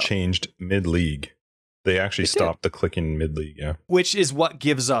life Metamorph stuff. changed mid-league. They actually stopped the clicking mid-league, yeah. Which is what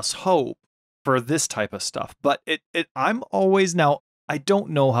gives us hope for this type of stuff. But I'm always, now, I don't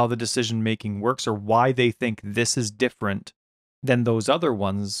know how the decision making works or why they think this is different than those other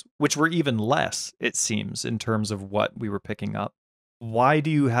ones, which were even less, it seems, in terms of what we were picking up. Why do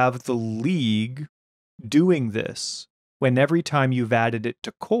you have the league doing this when every time you've added it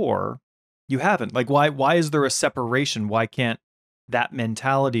to core, you haven't? Like, why is there a separation? Why can't that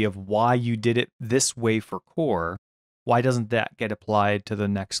mentality of why you did it this way for core, why doesn't that get applied to the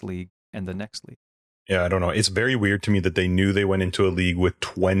next league and the next league? Yeah, I don't know. It's very weird to me that they knew they went into a league with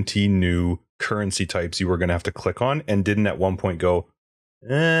 20 new currency types you were going to have to click on and didn't at one point go,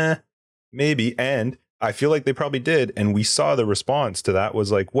 maybe. And I feel like they probably did. And we saw the response to that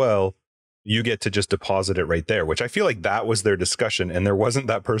was like, well, you get to just deposit it right there, which I feel like that was their discussion. And there wasn't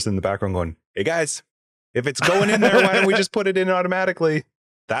that person in the background going, hey guys, if it's going in there, why don't we just put it in automatically?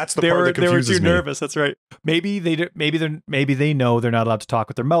 That's the part that confuses me. They were too nervous. That's right. Maybe they know they're not allowed to talk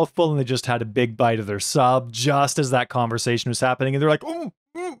with their mouth full, and they just had a big bite of their sub just as that conversation was happening, and they're like,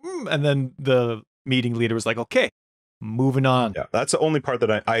 and then the meeting leader was like, okay, moving on. Yeah, that's the only part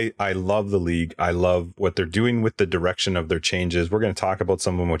that I love the league. I love what they're doing with the direction of their changes. We're going to talk about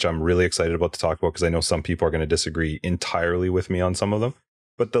some of them, which I'm really excited about to talk about because I know some people are going to disagree entirely with me on some of them.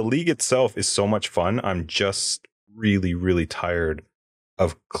 But the league itself is so much fun. I'm just really, really tired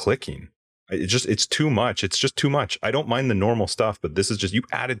of clicking. It's too much. It's just too much. I don't mind the normal stuff, but this is just, you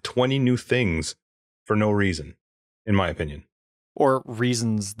added 20 new things for no reason, in my opinion. Or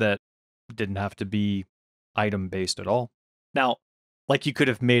reasons that didn't have to be item based at all. Now, like you could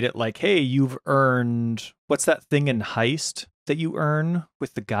have made it like, hey, you've earned, what's that thing in Heist that you earn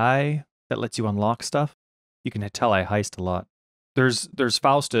with the guy that lets you unlock stuff? You can tell I heist a lot. There's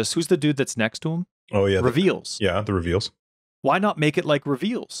Faustus. Who's the dude that's next to him? Oh, yeah. Reveals. The reveals. Why not make it like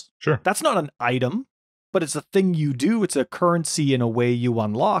reveals? Sure. That's not an item, but it's a thing you do. It's a currency in a way you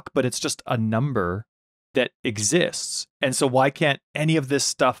unlock, but it's just a number that exists. And so why can't any of this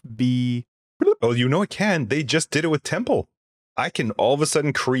stuff be... Oh, you know it can. They just did it with Temple. I can all of a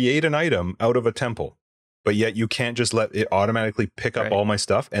sudden create an item out of a temple, but yet you can't just let it automatically pick up all my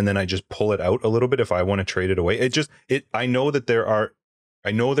stuff and then I just pull it out a little bit if I want to trade it away. I know that there are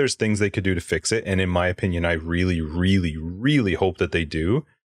I know there's things they could do to fix it, and in my opinion, I really, really, really hope that they do,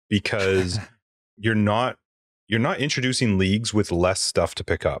 because you're not introducing leagues with less stuff to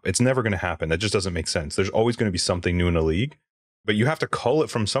pick up. It's never going to happen. That just doesn't make sense. There's always going to be something new in a league, but you have to cull it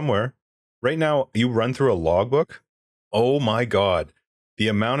from somewhere. Right now, you run through a logbook. Oh my God. The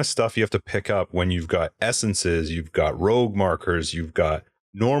amount of stuff you have to pick up when you've got essences, you've got rogue markers, you've got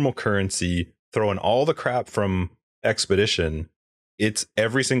normal currency, throw in all the crap from Expedition. It's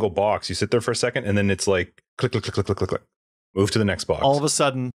every single box. You sit there for a second, and then it's like, click, click, click, click, click, click, click. Move to the next box. All of a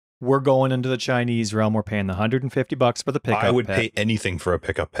sudden, we're going into the Chinese realm. We're paying the $150 for the pickup pet. I would pay anything for a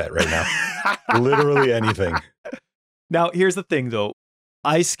pickup pet right now. Literally anything. Now, here's the thing, though.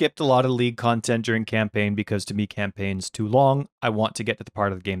 I skipped a lot of league content during campaign because to me, campaign's too long. I want to get to the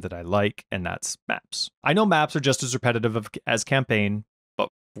part of the game that I like, and that's maps. I know maps are just as repetitive as campaign, but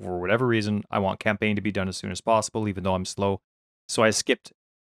for whatever reason, I want campaign to be done as soon as possible, even though I'm slow. So I skipped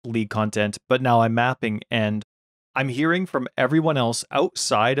league content, but now I'm mapping, and I'm hearing from everyone else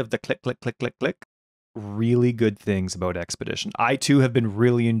outside of the click, click, click, click, click, really good things about Expedition. I, too, have been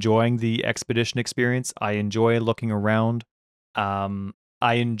really enjoying the Expedition experience. I enjoy looking around.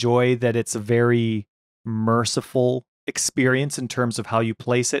 I enjoy that it's a very merciful experience in terms of how you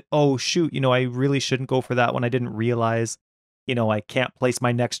place it. Oh, shoot, I really shouldn't go for that one. I didn't realize, I can't place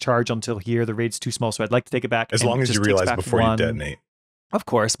my next charge until here. The raid's too small, so I'd like to take it back. As long as you realize before you detonate. Of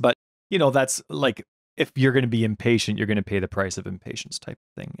course, but, that's like, if you're going to be impatient, you're going to pay the price of impatience type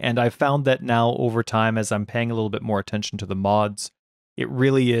of thing. And I've found that now over time, as I'm paying a little bit more attention to the mods, it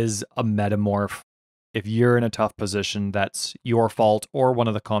really is a metamorph. If you're in a tough position, that's your fault or one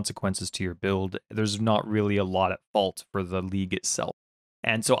of the consequences to your build. There's not really a lot at fault for the league itself.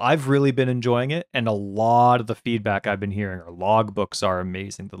 And so I've really been enjoying it. And a lot of the feedback I've been hearing, our logbooks are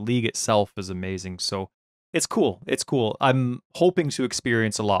amazing. The league itself is amazing. So it's cool. It's cool. I'm hoping to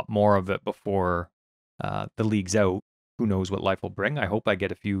experience a lot more of it before the league's out. Who knows what life will bring. I hope I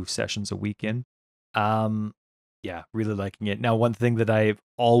get a few sessions a week in. Yeah, really liking it. Now, one thing that I've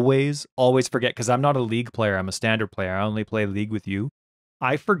always forget, because I'm not a league player, I'm a standard player. I only play league with you.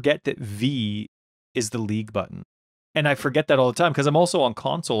 I forget that V is the league button. And I forget that all the time because I'm also on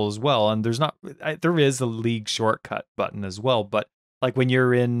console as well. And there is a league shortcut button as well. But like when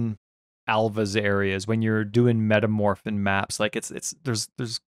you're in Alva's areas, when you're doing metamorph in maps, like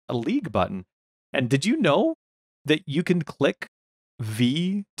there's a league button. And did you know that you can click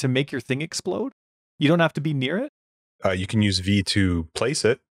V to make your thing explode? You don't have to be near it? You can use V to place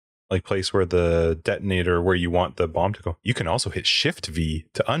it, like place where the detonator, where you want the bomb to go. You can also hit Shift V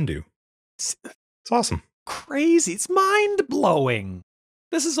to undo. It's awesome. Crazy. It's mind-blowing.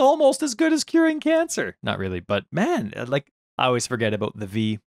 This is almost as good as curing cancer. Not really, but man, like I always forget about the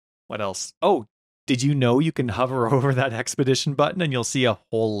V. What else? Oh, did you know you can hover over that Expedition button and you'll see a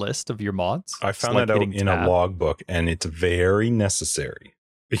whole list of your mods? I found that out in a logbook, and it's very necessary.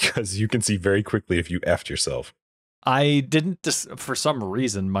 Because you can see very quickly if you effed yourself. I didn't, for some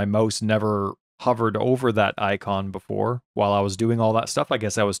reason, my mouse never hovered over that icon before while I was doing all that stuff. I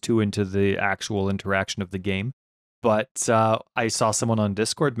guess I was too into the actual interaction of the game. But I saw someone on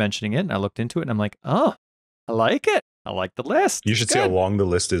Discord mentioning it, and I looked into it, and I'm like, oh, I like it. I like the list. You should see how long the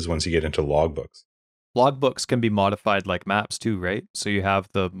list is once you get into logbooks. Logbooks can be modified like maps too, right? So you have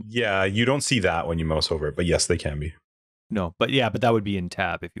the... Yeah, you don't see that when you mouse over it, but yes, they can be. No, but that would be in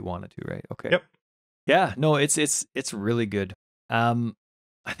tab if you wanted to, right? Okay. Yep. Yeah, no, it's really good.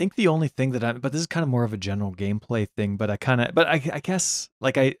 I think the only thing but this is kind of more of a general gameplay thing, but I guess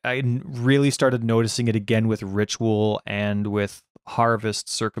like I really started noticing it again with ritual and with harvest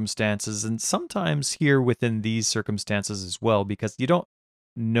circumstances, and sometimes here within these circumstances as well, because you don't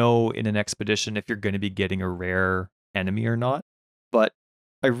know in an expedition if you're going to be getting a rare enemy or not. But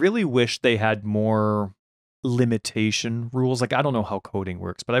I really wish they had more limitation rules. Like, I don't know how coding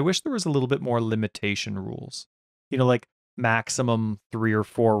works, but I wish there was a little bit more limitation rules. Like maximum 3 or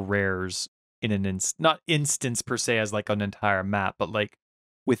 4 rares in an not instance per se as like an entire map, but like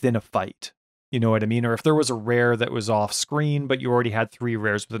within a fight. You know what I mean? Or if there was a rare that was off screen, but you already had 3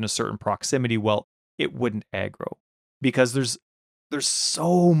 rares within a certain proximity, well, it wouldn't aggro. Because there's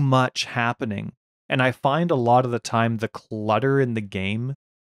so much happening. And I find a lot of the time the clutter in the game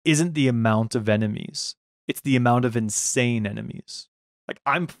isn't the amount of enemies. It's the amount of insane enemies. Like,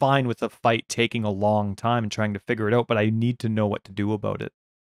 I'm fine with a fight taking a long time and trying to figure it out, but I need to know what to do about it.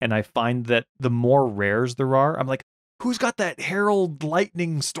 And I find that the more rares there are, I'm like, who's got that Herald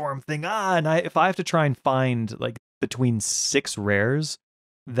Lightning Storm thing? And if I have to try and find like between 6 rares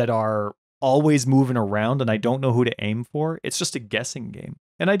that are always moving around and I don't know who to aim for, it's just a guessing game.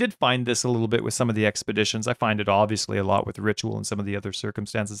 And I did find this a little bit with some of the expeditions. I find it obviously a lot with ritual and some of the other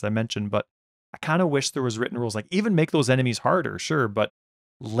circumstances I mentioned, but I kind of wish there was written rules, like even make those enemies harder, sure, but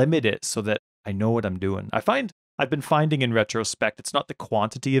limit it so that I know what I'm doing. I've been finding in retrospect, it's not the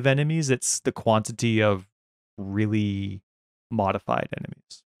quantity of enemies, it's the quantity of really modified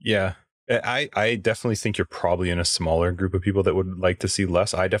enemies. Yeah. I definitely think you're probably in a smaller group of people that would like to see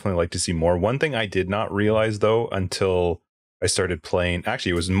less. I definitely like to see more. One thing I did not realize though until I started playing,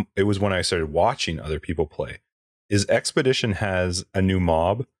 actually it was when I started watching other people play, is Expedition has a new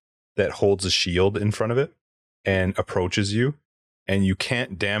mob that holds a shield in front of it and approaches you, and you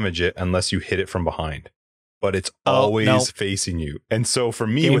can't damage it unless you hit it from behind. But it's always facing you. And so for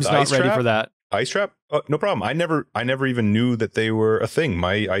me, with Ice Trap, ready for that. Ice Trap, no problem. I never even knew that they were a thing.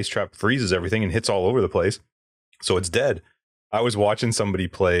 My Ice Trap freezes everything and hits all over the place, so it's dead. I was watching somebody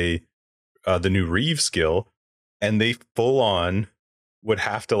play the new Reeve skill, and they full on would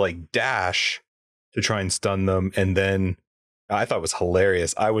have to like dash to try and stun them, and then I thought it was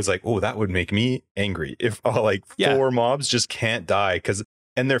hilarious. I was like, oh, that would make me angry if four mobs just can't die,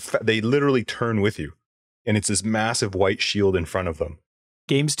 and they literally turn with you, and it's this massive white shield in front of them.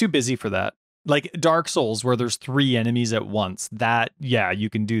 Game's too busy for that. Like Dark Souls, where there's 3 enemies at once. That, yeah, you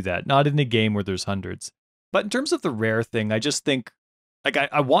can do that. Not in a game where there's hundreds. But in terms of the rare thing, I just think, like,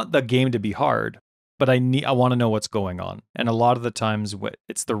 I want the game to be hard, but I want to know what's going on. And a lot of the times,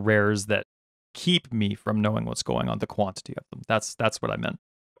 it's the rares that keep me from knowing what's going on, the quantity of them. That's what I meant.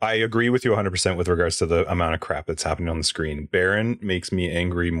 I agree with you 100% with regards to the amount of crap that's happening on the screen. Baron makes me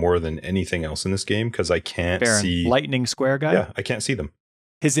angry more than anything else in this game because I can't see... Lightning Square guy? Yeah, I can't see them.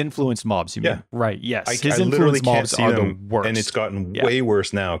 His influenced mobs, you mean? Right, yes. His I influenced mobs are the worst. And it's gotten way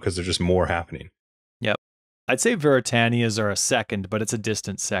worse now because there's just more happening. Yep. I'd say Veritanias are a second, but it's a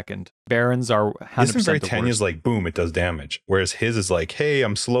distant second. Barons are 100% Isn't Veritania's like, boom, it does damage. Whereas his is like, hey,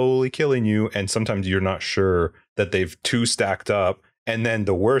 I'm slowly killing you. And sometimes you're not sure that they've 2 stacked up. And then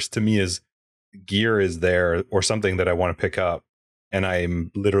the worst to me is gear is there or something that I want to pick up. And I'm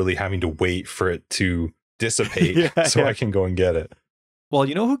literally having to wait for it to dissipate I can go and get it. Well,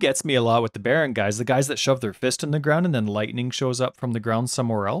 you know who gets me a lot with the Baron guys? The guys that shove their fist in the ground and then lightning shows up from the ground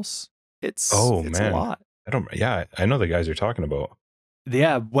somewhere else. It's a lot. I know the guys you're talking about.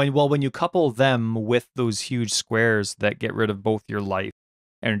 Yeah, when you couple them with those huge squares that get rid of both your life,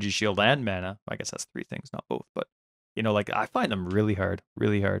 energy shield, and mana, I guess that's 3 things, not both, but you know, like I find them really hard,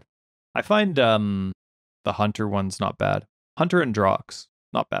 really hard. I find the Hunter one's not bad. Hunter and Drox,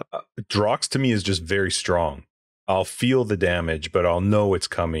 not bad. Drox to me is just very strong. I'll feel the damage, but I'll know it's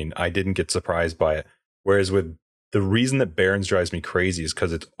coming. I didn't get surprised by it. Whereas with the reason that Barons drives me crazy is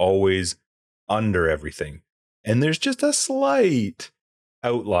because it's always under everything. And there's just a slight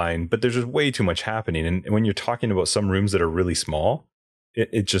outline, but there's just way too much happening. And when you're talking about some rooms that are really small,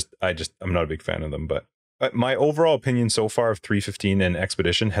 I'm not a big fan of them. But my overall opinion so far of 315 and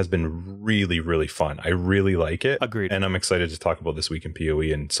Expedition has been really, really fun. I really like it. Agreed. And I'm excited to talk about this week in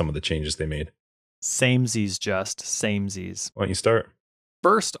PoE and some of the changes they made. Samesies. Why don't you start?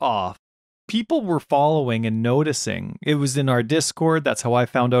 First off, people were following and noticing. It was in our Discord. That's how I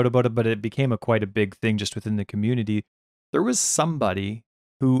found out about it, but it became quite a big thing just within the community. There was somebody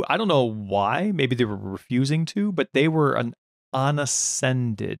who, I don't know why, maybe they were refusing to, but they were an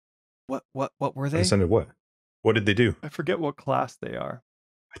unascended. What were they? Unascended what? What did they do? I forget what class they are.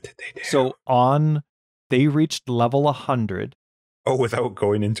 What did they do? So they reached level 100. Oh, without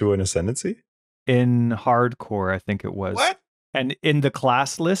going into an ascendancy? In hardcore, I think it was. What? And in the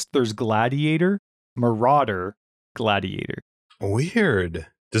class list, there's Gladiator, Marauder, Gladiator. Weird.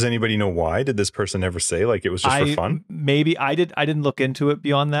 Does anybody know why? Did this person ever say like it was just for fun? Maybe I didn't look into it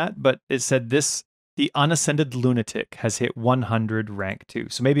beyond that, but it said the unascended lunatic has hit 100 rank 2.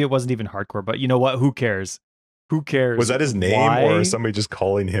 So maybe it wasn't even hardcore, but you know what? Who cares? Who cares? Was that his name or somebody just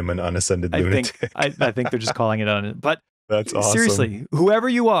calling him an unascended lunatic? I think they're just calling it on. But that's awesome. Seriously, whoever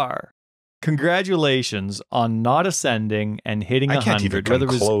you are, congratulations on not ascending and hitting 100, whether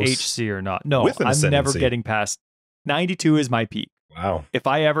it was HC or not. No, I'm never getting past 92 is my peak. Wow. If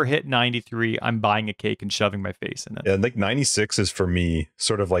I ever hit 93, I'm buying a cake and shoving my face in it. Yeah, like 96 is for me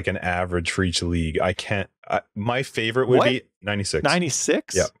sort of like an average for each league. My favorite would be 96.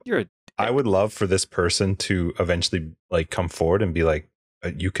 96? Yeah. You're a dick. I would love for this person to eventually like come forward and be like,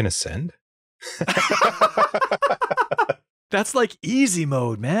 you can ascend? That's like easy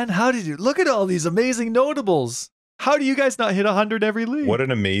mode, man. How did you look at all these amazing notables? How do you guys not hit 100 every league? What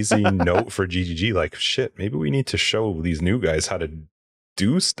an amazing note for GGG. Like, shit, maybe we need to show these new guys how to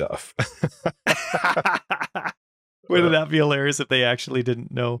do stuff. Wouldn't that be hilarious if they actually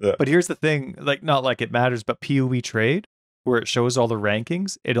didn't know? Yeah. But here's the thing, like, not like it matters, but PoE trade, where it shows all the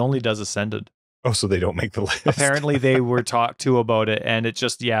rankings, it only does Ascended. Oh, so they don't make the list. Apparently they were talked to about it, and it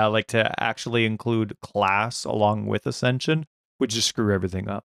just, like to actually include class along with Ascension would just screw everything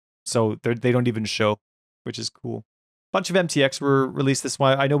up. So they don't even show, which is cool. Bunch of MTX were released this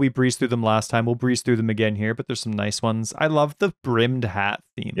one. I know we breezed through them last time. We'll breeze through them again here, but there's some nice ones. I love the brimmed hat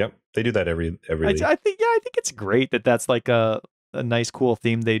theme. Yep, they do that every league. I think it's great that that's like a nice, cool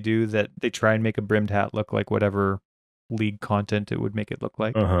theme they do, that they try and make a brimmed hat look like whatever league content it would make it look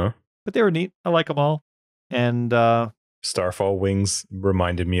like. But they were neat. I like them all. And Starfall wings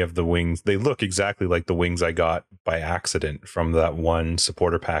reminded me of the wings. They look exactly like the wings I got by accident from that one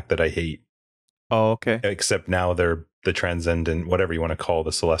supporter pack that I hate. Oh, okay. Except now they're the transcendent, whatever you want to call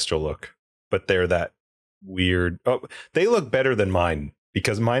the celestial look. But they're that weird. Oh, they look better than mine,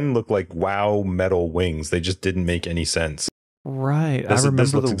 because mine look like WoW metal wings. They just didn't make any sense. Right. I remember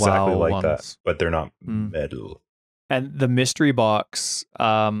this looks the exactly WoW like ones. That, but they're not metal. And the Mystery Box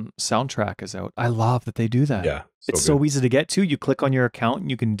soundtrack is out. I love that they do that. Yeah. It's so easy to get to. You click on your account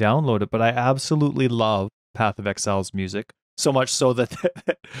and you can download it. But I absolutely love Pathofixile's music. So much so that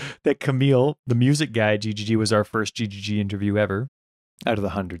that Camille, the music guy at GGG, was our first GGG interview ever, out of the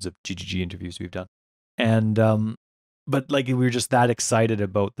hundreds of GGG interviews we've done. And but like, we were just that excited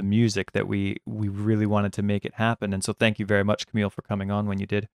about the music that we really wanted to make it happen. And so thank you very much, Camille, for coming on when you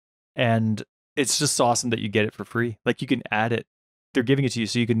did. And it's just awesome that you get it for free. Like, you can add it. They're giving it to you,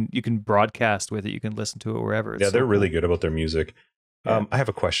 so you can broadcast with it. You can listen to it wherever. It's they're really good about their music. Yeah. I have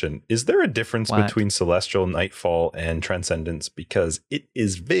a question. Is there a difference between Celestial, Nightfall, and Transcendence? Because it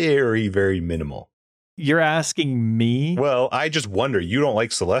is very, very minimal. You're asking me? Well, I just wonder. You don't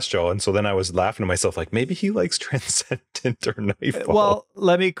like Celestial, and so then I was laughing to myself, like, maybe he likes Transcendent or Nightfall. Well,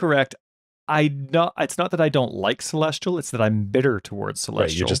 let me correct. It's not that I don't like Celestial. It's that I'm bitter towards Celestial.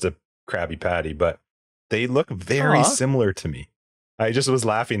 Right, you're just a Krabby Patty, but they look very similar to me. I just was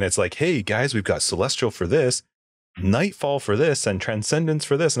laughing. It's like, hey guys, we've got Celestial for this, Nightfall for this, and Transcendence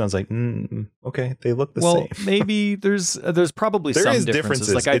for this, and I was like, okay, they look the same. Well, maybe there's probably some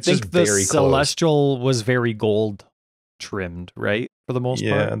differences. Like, I think the Celestial was very gold trimmed, right, for the most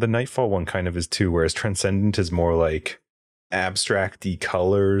part. Yeah, the Nightfall one kind of is too, whereas Transcendent is more like abstract-y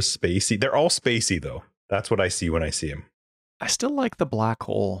colors, spacey. They're all spacey though. That's what I see when I see them. I still like the black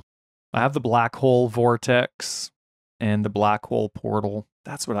hole. I have the black hole vortex and the black hole portal.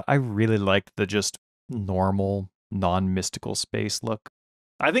 That's what I really liked, the just normal, non-mystical space look.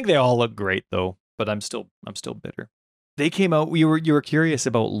 I think they all look great though, but I'm still bitter. They came out, you were curious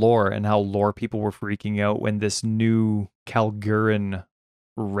about lore and how lore people were freaking out when this new Kalguran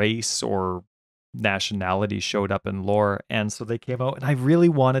race or nationality showed up in lore, and so they came out, and I really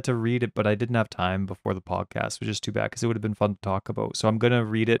wanted to read it, but I didn't have time before the podcast, which is too bad, because it would have been fun to talk about. So I'm gonna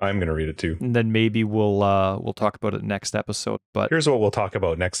read it. I'm gonna read it too, and then maybe we'll talk about it next episode. But here's what we'll talk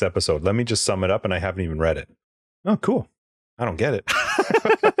about next episode. Let me just sum it up, and I haven't even read it. Oh, cool. I don't get it.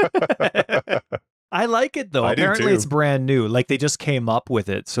 I like it though. Apparently it's brand new. Like, they just came up with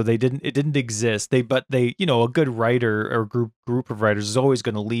it, so it didn't exist. But they, a good writer or group of writers is always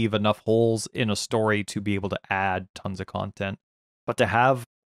going to leave enough holes in a story to be able to add tons of content. But to have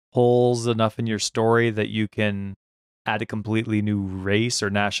holes enough in your story that you can add a completely new race or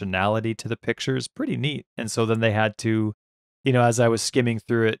nationality to the picture is pretty neat. And so then they had to, as I was skimming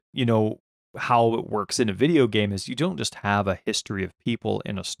through it, how it works in a video game is you don't just have a history of people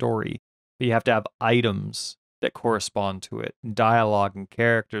in a story. You have to have items that correspond to it, dialogue and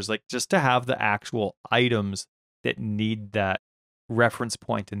characters, like just to have the actual items that need that reference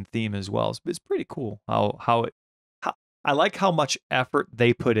point and theme as well. It's pretty cool how I like how much effort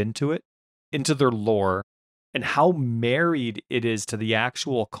they put into it, into their lore, and how married it is to the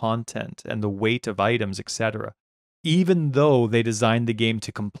actual content and the weight of items, etc. Even though they designed the game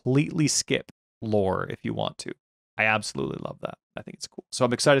to completely skip lore if you want to. I absolutely love that. I think it's cool. So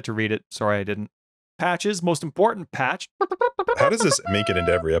I'm excited to read it. Sorry I didn't. Patches, most important patch. How does this make it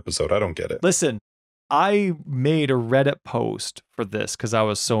into every episode? I don't get it. Listen, I made a Reddit post for this because I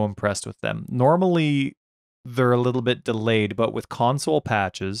was so impressed with them. Normally, they're a little bit delayed, but with console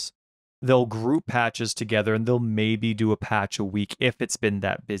patches, they'll group patches together and they'll maybe do a patch a week if it's been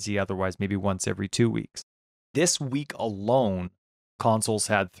that busy. Otherwise, maybe once every 2 weeks. This week alone, consoles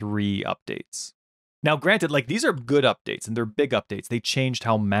had 3 updates. Now, granted, like, these are good updates and they're big updates. They changed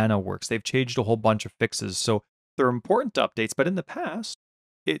how mana works. They've changed a whole bunch of fixes. So they're important updates, but in the past,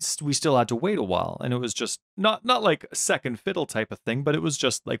 we still had to wait a while. And it was just not like a second fiddle type of thing, but it was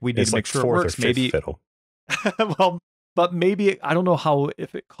just like, we need to make sure it works. Maybe fiddle. Well, but maybe, I don't know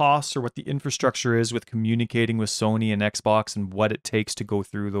if it costs or what the infrastructure is with communicating with Sony and Xbox and what it takes to go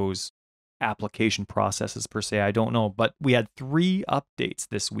through those application processes per se. I don't know, but we had 3 updates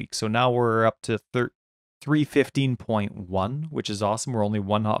this week. So now we're up to 3.15.1, which is awesome. We're only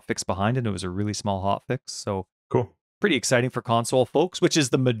 1 hotfix behind, and it was a really small hotfix. So cool. Pretty exciting for console folks, which is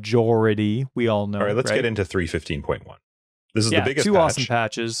the majority, we all know. All right, let's get into 3.15.1. This is the biggest 2 patch. Awesome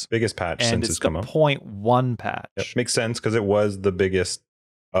patches. Biggest patch since it's come out. And it's the 0.1 patch. Yep, makes sense because it was the biggest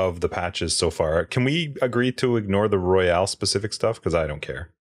of the patches so far. Can we agree to ignore the Royale specific stuff? Because I don't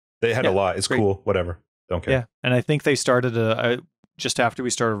care. They had a lot. It's great. Cool. Whatever. Don't care. Yeah, and I think they started just after we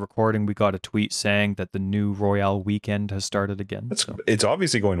started recording, we got a tweet saying that the new Royale weekend has started again. It's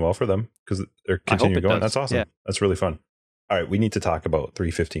obviously going well for them because they're continuing going. That's awesome. Yeah. That's really fun. All right, we need to talk about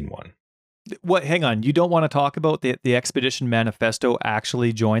 3.15.1. What? Hang on. You don't want to talk about the Expedition Manifesto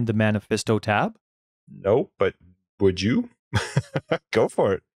actually joined the Manifesto tab? No, but would you? Go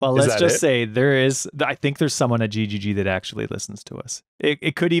for it. Well, let's just say I think there's someone at GGG that actually listens to us.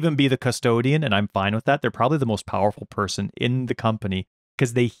 It could even be the custodian, and I'm fine with that. They're probably the most powerful person in the company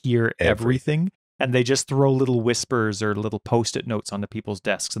because they hear everything, and they just throw little whispers or little post-it notes onto people's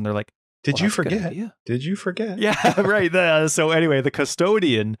desks, and they're like, Did you forget? Did you forget? Yeah, right. So anyway, the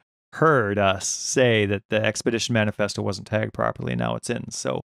custodian heard us say that the Expedition Manifesto wasn't tagged properly, and now it's in.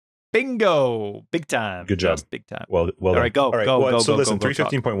 So bingo, big time. Good job. Just big time. Well, all right, go. So listen,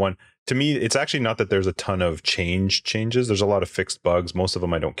 3.15.1, to me, it's actually not that there's a ton of changes. There's a lot of fixed bugs. Most of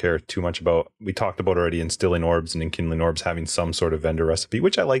them I don't care too much about. We talked about already instilling orbs and enkindling orbs having some sort of vendor recipe,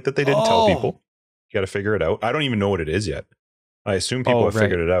 which I like that they didn't tell people. You got to figure it out. I don't even know what it is yet. I assume people have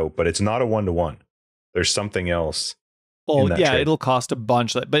figured it out, but it's not a 1-to-1. There's something else. Oh, yeah, it'll cost a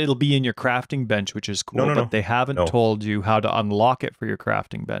bunch, but it'll be in your crafting bench, which is cool. But they haven't told you how to unlock it for your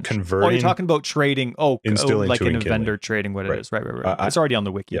crafting bench. Converting. You're talking about trading. Like in a vendor trading what it is. Right. It's already on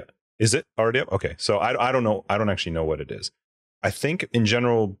the wiki. Yeah. Is it already up? Okay. So I don't know. I don't actually know what it is. I think in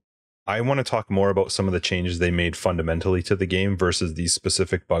general, I want to talk more about some of the changes they made fundamentally to the game versus these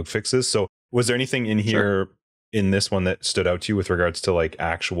specific bug fixes. So was there anything in here in this one that stood out to you with regards to like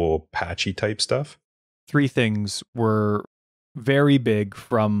actual patchy type stuff? 3 things were very big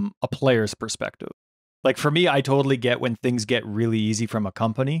from a player's perspective. Like for me, I totally get when things get really easy from a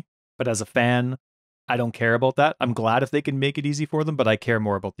company, but as a fan, I don't care about that. I'm glad if they can make it easy for them, but I care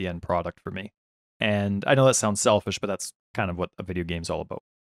more about the end product for me. And I know that sounds selfish, but that's kind of what a video game's all about.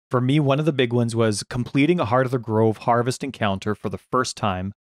 For me, one of the big ones was completing a Heart of the Grove harvest encounter for the first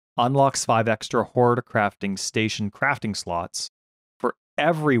time unlocks 5 extra Hoarder crafting station crafting slots for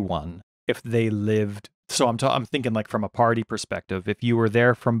everyone if they lived. So I'm thinking like from a party perspective, if you were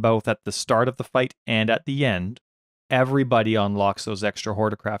there from both at the start of the fight and at the end, everybody unlocks those extra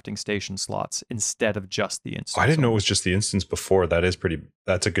Hoarder crafting station slots instead of just the instance. I didn't know it was just the instance before. That's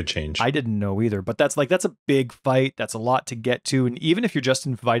a good change. I didn't know either, but that's a big fight. That's a lot to get to. And even if you're just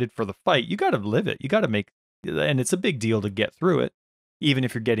invited for the fight, you got to live it. You got to and it's a big deal to get through it. Even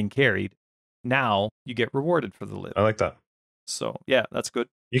if you're getting carried, now you get rewarded for the live. I like that. So yeah, that's good.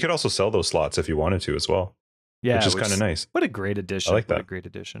 You could also sell those slots if you wanted to as well. Yeah, which is kind of nice. What a great addition. I like that. What a great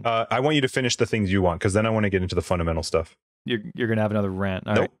addition. I want you to finish the things you want because then I want to get into the fundamental stuff. You're going to have another rant.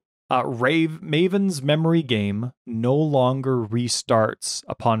 All right. Maven's memory game no longer restarts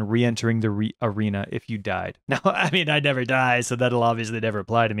upon re-entering the arena if you died. Now, I mean, I never die, so that'll obviously never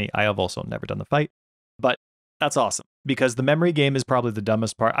apply to me. I have also never done the fight, but that's awesome because the memory game is probably the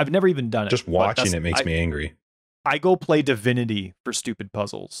dumbest part. I've never even done it. Just watching it makes me angry. I go play Divinity for stupid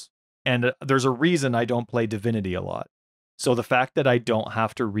puzzles, and there's a reason I don't play Divinity a lot. So the fact that I don't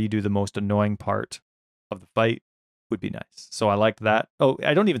have to redo the most annoying part of the fight would be nice. So I liked that. Oh,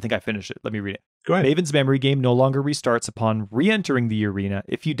 I don't even think I finished it. Let me read it. Go ahead. Maven's memory game no longer restarts upon re-entering the arena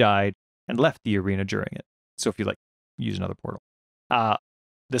if you died and left the arena during it. So if you use another portal.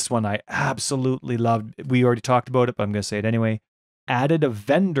 This one I absolutely loved. We already talked about it, but I'm going to say it anyway. Added a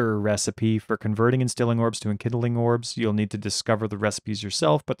vendor recipe for converting instilling orbs to enkindling orbs. You'll need to discover the recipes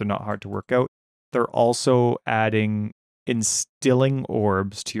yourself, but they're not hard to work out. They're also adding instilling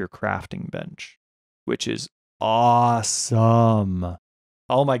orbs to your crafting bench, which is awesome.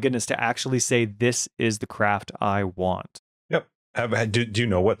 Oh my goodness, to actually say this is the craft I want. Yep. Do you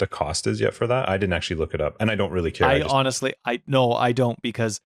know what the cost is yet for that? I didn't actually look it up, and I don't really care. I don't,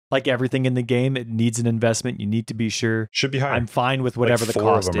 because like everything in the game, it needs an investment. You need to be sure. Should be higher. I'm fine with whatever the cost is.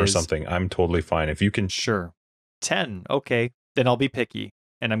 4 of them or something. I'm totally fine. If you can. Sure. 10. Okay. Then I'll be picky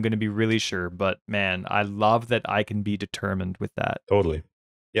and I'm going to be really sure. But man, I love that I can be determined with that. Totally.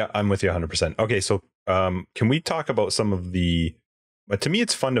 Yeah, I'm with you 100%. Okay. So can we talk about some of the, but to me,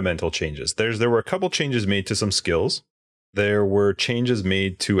 it's fundamental changes. There were a couple changes made to some skills. There were changes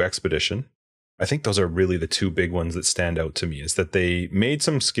made to Expedition. I think those are really the two big ones that stand out to me, is that they made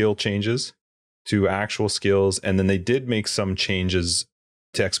some skill changes to actual skills, and then they did make some changes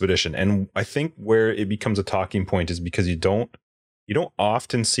to expedition. And I think where it becomes a talking point is because you don't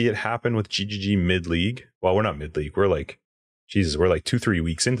often see it happen with GGG mid-league. Well, we're not mid-league. We're like 2-3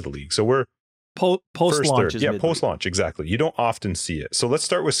 weeks into the league. So we're post-launch. Yeah, post-launch, exactly. You don't often see it. So let's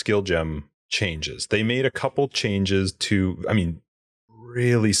start with skill gem changes. They made a couple changes to,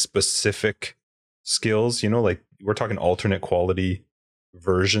 really specific skills, like we're talking alternate quality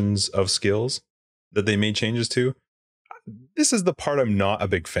versions of skills that they made changes to. This is the part I'm not a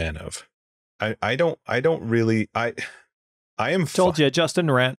big fan of. I am told you,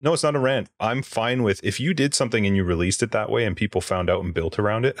 Justin, rant. No, it's not a rant. I'm fine with if you did something and you released it that way and people found out and built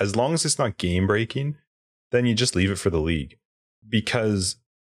around it, as long as it's not game breaking, then you just leave it for the league. Because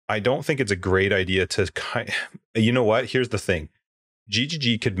I don't think it's a great idea to you know what? Here's the thing.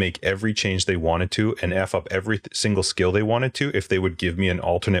 GGG could make every change they wanted to and F up every single skill they wanted to if they would give me an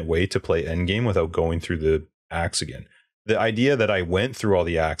alternate way to play endgame without going through the axe again. The idea that I went through all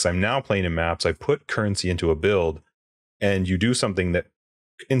the axe, I'm now playing in maps, I put currency into a build, and you do something that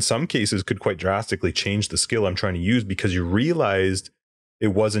in some cases could quite drastically change the skill I'm trying to use because you realized it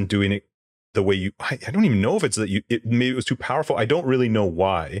wasn't doing it the way you, I don't even know if it's that maybe it was too powerful. I don't really know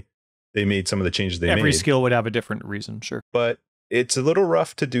why they made some of the changes they made. Every skill would have a different reason, sure. But it's a little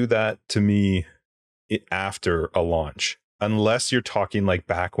rough to do that to me after a launch, unless you're talking like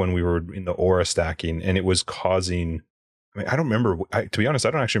back when we were in the aura stacking and it was causing, I don't remember, to be honest,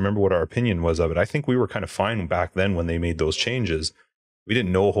 I don't actually remember what our opinion was of it. I think we were kind of fine back then when they made those changes. We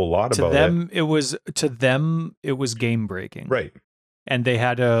didn't know a whole lot about it. To them, it was game breaking. Right. And they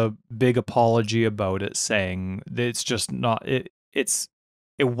had a big apology about it, saying that it's just not, it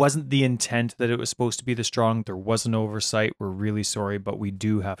wasn't the intent that it was supposed to be this strong. There was an oversight. We're really sorry, but we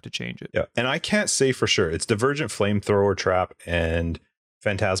do have to change it. Yeah. And I can't say for sure. It's Divergent Flamethrower Trap and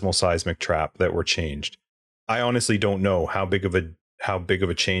Phantasmal Seismic Trap that were changed. I honestly don't know how big of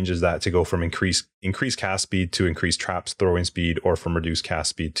a change is that to go from increased cast speed to increased traps throwing speed, or from reduced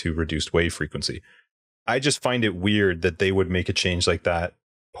cast speed to reduced wave frequency. I just find it weird that they would make a change like that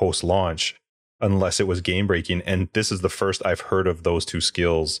post launch unless it was game breaking. And this is the first I've heard of those two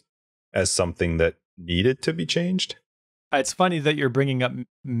skills as something that needed to be changed. It's funny that you're bringing up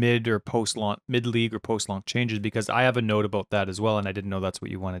mid league or post launch changes, because I have a note about that as well, and I didn't know that's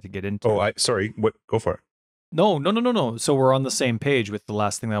what you wanted to get into. Oh, sorry. What? Go for it. No. So we're on the same page with the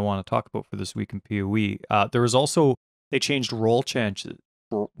last thing that I want to talk about for this week in PoE. There was also, they changed roll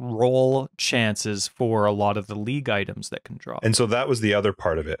chances for a lot of the league items that can drop. And so that was the other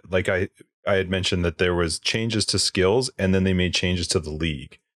part of it. Like I had mentioned that there was changes to skills, and then they made changes to the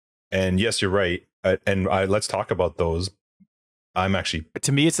league. And yes, you're right. Let's talk about those.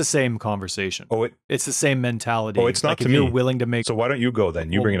 To me, it's the same conversation. It's the same mentality. Oh, it's not like to if me. You're willing to make. So why don't you go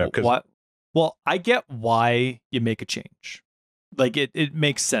then? You bring it up. Well, I get why you make a change. Like it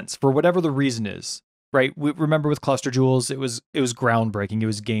makes sense for whatever the reason is, right? We remember with Cluster Jewels, it was groundbreaking. It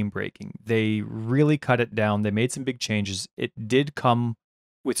was game breaking. They really cut it down. They made some big changes. It did come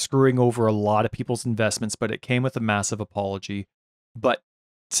with screwing over a lot of people's investments, but it came with a massive apology. But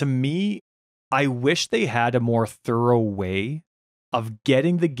to me, I wish they had a more thorough way of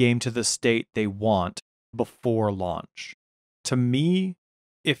getting the game to the state they want before launch. To me,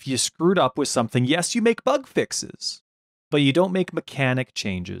 if you screwed up with something, yes, you make bug fixes, but you don't make mechanic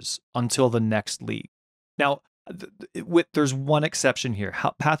changes until the next league. Now, there's one exception here.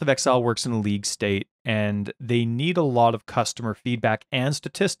 Path of Exile works in a league state, and they need a lot of customer feedback and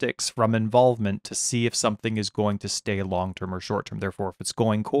statistics from involvement to see if something is going to stay long-term or short-term. Therefore, if it's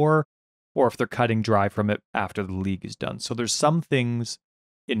going core, or if they're cutting dry from it after the league is done. So there's some things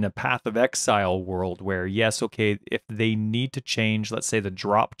in the Path of Exile world where, yes, okay, if they need to change, let's say, the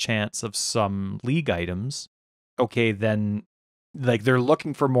drop chance of some league items, okay, then like they're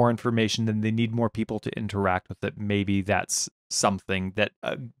looking for more information, then they need more people to interact with it. Maybe that's something that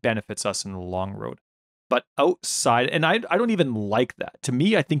benefits us in the long road. But outside, and I don't even like that. To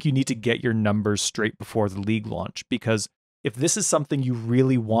me, I think you need to get your numbers straight before the league launch, because if this is something you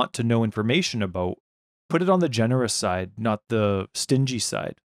really want to know information about, put it on the generous side, not the stingy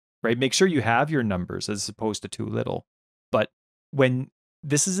side, right? Make sure you have your numbers as opposed to too little. But when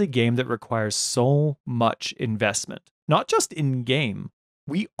this is a game that requires so much investment, not just in game,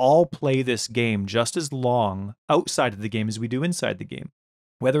 we all play this game just as long outside of the game as we do inside the game,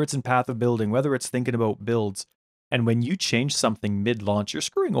 whether it's in path of building, whether it's thinking about builds. And when you change something mid-launch, you're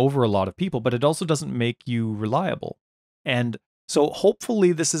screwing over a lot of people, but it also doesn't make you reliable. And so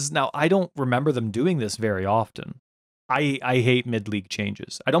hopefully this is, now I don't remember them doing this very often. I hate mid-league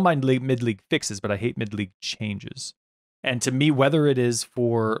changes. I don't mind mid-league fixes, but I hate mid-league changes. And to me, whether it is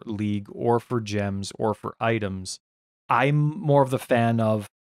for League or for gems or for items, I'm more of the fan of,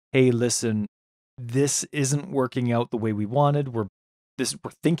 hey, listen, this isn't working out the way we wanted. We're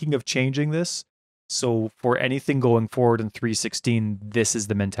thinking of changing this. So for anything going forward in 3.16, this is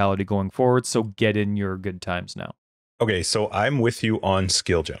the mentality going forward. So get in your good times now. Okay, so I'm with you on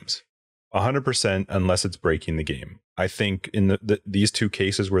skill gems. 100% unless it's breaking the game. I think in these two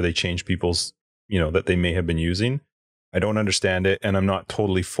cases where they change people's, that they may have been using, I don't understand it and I'm not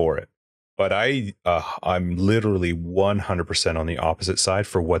totally for it. But I'm literally 100% on the opposite side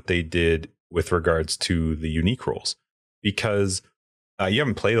for what they did with regards to the unique roles. Because you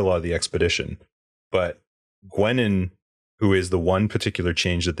haven't played a lot of the expedition, but Gwenin, who is the one particular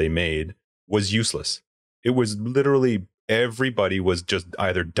change that they made, was useless. It was literally everybody was just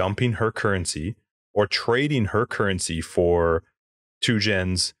either dumping her currency or trading her currency for 2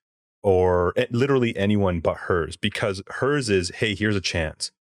 gens or literally anyone but hers, because hers is, hey, here's a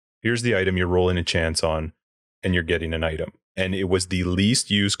chance. Here's the item you're rolling a chance on and you're getting an item. And it was the least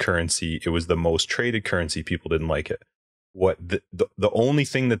used currency. It was the most traded currency. People didn't like it. What the only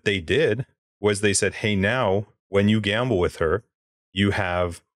thing that they did was they said, hey, now when you gamble with her,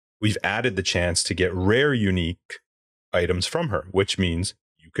 we've added the chance to get rare unique items from her, which means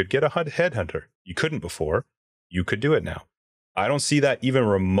you could get a headhunter. You couldn't before. You could do it now. I don't see that even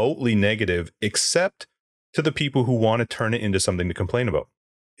remotely negative, except to the people who want to turn it into something to complain about.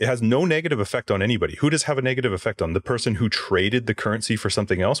 It has no negative effect on anybody. Who does have a negative effect on? The person who traded the currency for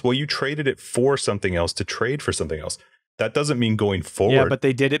something else? Well, you traded it for something else to trade for something else. That doesn't mean going forward. Yeah, but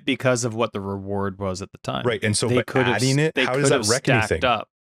they did it because of what the reward was at the time. Right. And so adding it, how does that wreck anything? Up.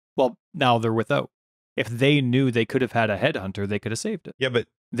 Well, now they're without. If they knew they could have had a headhunter, they could have saved it. Yeah, but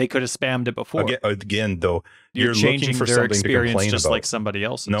they could have spammed it before. Again though, you're looking for their something experience to complain just about. Like somebody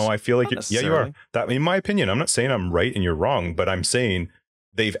else's. No, I feel like yeah, you are. That, in my opinion, I'm not saying I'm right and you're wrong, but I'm saying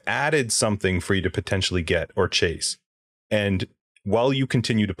they've added something for you to potentially get or chase. And while you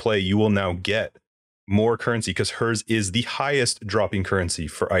continue to play, you will now get more currency because hers is the highest dropping currency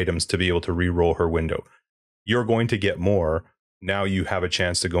for items to be able to re-roll her window. You're going to get more. Now you have a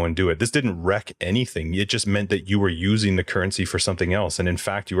chance to go and do it. This didn't wreck anything. It just meant that you were using the currency for something else. And in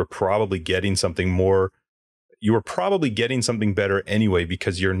fact, you were probably getting something more. You were probably getting something better anyway,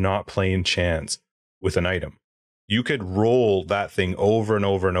 because you're not playing chance with an item. You could roll that thing over and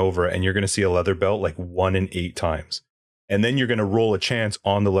over and over, and you're going to see a leather belt like 1 in 8 times. And then you're going to roll a chance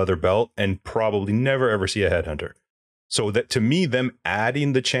on the leather belt and probably never ever see a headhunter. So that, to me, them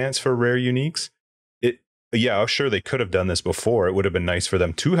adding the chance for rare uniques, yeah, sure, they could have done this before. It would have been nice for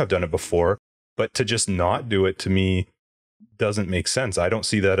them to have done it before, but to just not do it, to me, doesn't make sense. I don't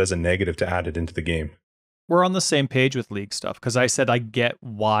see that as a negative to add it into the game. We're on the same page with League stuff, because I said I get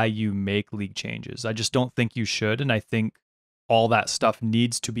why you make League changes. I just don't think you should, and I think all that stuff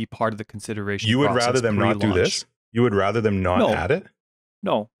needs to be part of the consideration. You would rather them not do this? You would rather them not add it?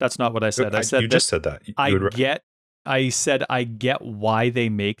 No, that's not what I said. You just said that. I said I get why they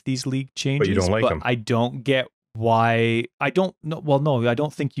make these League changes, but you don't like them. I don't get why. I don't know. Well, no, I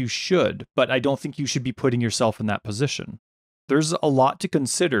don't think you should, but I don't think you should be putting yourself in that position. There's a lot to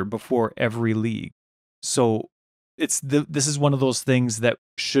consider before every league. So this is one of those things that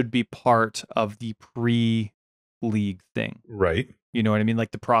should be part of the pre-league thing. Right. You know what I mean?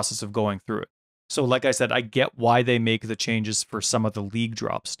 Like the process of going through it. So like I said, I get why they make the changes for some of the league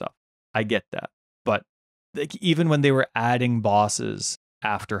drop stuff. I get that. But like, even when they were adding bosses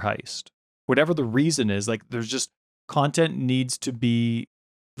after heist, whatever the reason is, like there's just content needs to be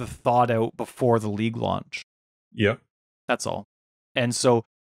thought out before the league launch. Yeah. That's all. And so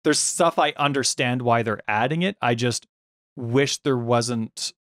there's stuff I understand why they're adding it. I just wish there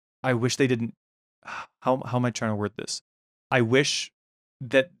wasn't. I wish they didn't. How am I trying to word this? I wish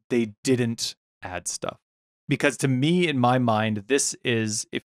that they didn't add stuff, because to me, in my mind, this is,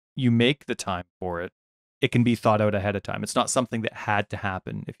 if you make the time for it, it can be thought out ahead of time. It's not something that had to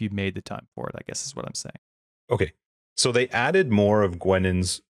happen if you made the time for it, I guess is what I'm saying. Okay. So they added more of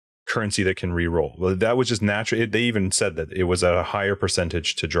Gwenin's currency that can re-roll. Well, that was just natural. They even said that it was at a higher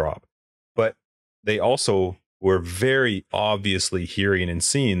percentage to drop. But they also were very obviously hearing and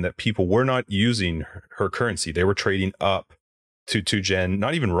seeing that people were not using her currency. They were trading up to 2 gen,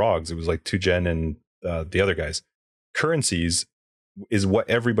 not even Rogs. It was like 2 gen and the other guys. Currencies is what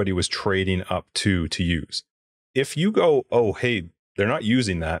everybody was trading up to use. If you go, oh, hey, they're not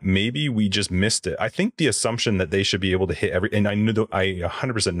using that, maybe we just missed it. I think the assumption that they should be able to hit and I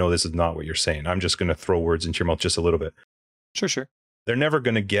 100% know this is not what you're saying. I'm just going to throw words into your mouth just a little bit. Sure. they're never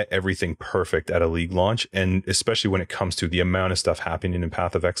going to get everything perfect at a league launch. And especially when it comes to the amount of stuff happening in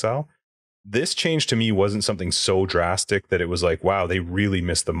Path of Exile, this change to me wasn't something so drastic that it was like, wow, they really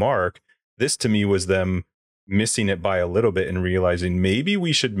missed the mark. This to me was them missing it by a little bit and realizing maybe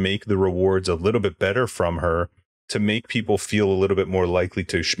we should make the rewards a little bit better from her to make people feel a little bit more likely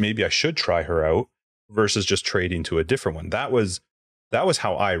to maybe I should try her out versus just trading to a different one. That was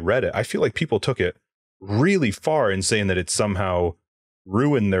how I read it. I feel like people took it really far in saying that it somehow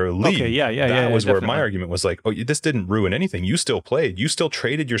ruined their league. Okay, that was definitely. where my argument was like, oh, this didn't ruin anything. You still played. You still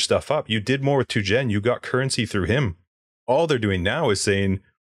traded your stuff up. You did more with 2Gen. You got currency through him. All they're doing now is saying,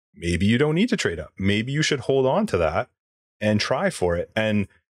 maybe you don't need to trade up. Maybe you should hold on to that and try for it. And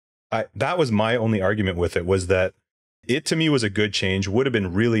that was my only argument with it, was that it to me was a good change. Would have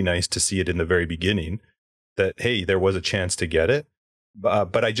been really nice to see it in the very beginning, that, hey, there was a chance to get it.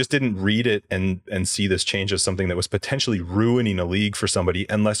 But I just didn't read it and see this change as something that was potentially ruining a league for somebody,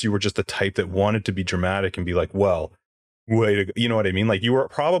 unless you were just the type that wanted to be dramatic and be like, well, wait to go. You know what I mean? Like, you were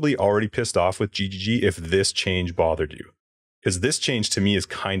probably already pissed off with GGG if this change bothered you, because this change to me is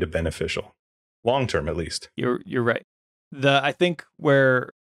kind of beneficial, long term at least. You're right. I think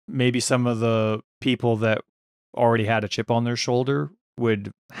where maybe some of the people that already had a chip on their shoulder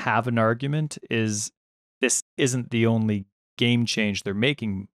would have an argument is this isn't the only game change they're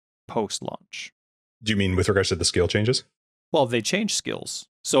making post-launch. Do you mean with regards to the skill changes? Well, they change skills.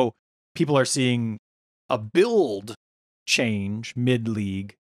 So people are seeing a build change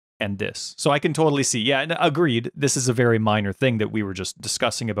mid-league and this. So I can totally see, yeah, and agreed, this is a very minor thing that we were just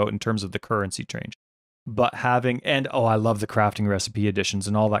discussing about in terms of the currency change. But having, and I love the crafting recipe additions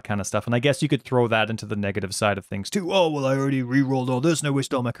and all that kind of stuff. And I guess you could throw that into the negative side of things too. Oh, well, I already re-rolled all this and I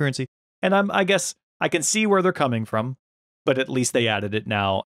wasted all my currency. And I guess I can see where they're coming from, but at least they added it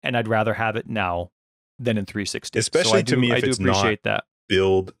now, and I'd rather have it now than in 360. Especially to me, if it's not that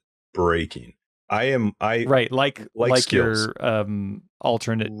build breaking. Right, like skills. Your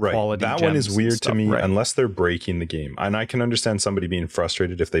alternate quality. That one is weird stuff, to me, right? Unless they're breaking the game. And I can understand somebody being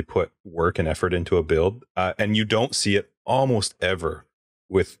frustrated if they put work and effort into a build, and you don't see it almost ever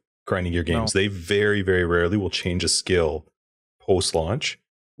with grinding gear games. No. They very, very rarely will change a skill post launch,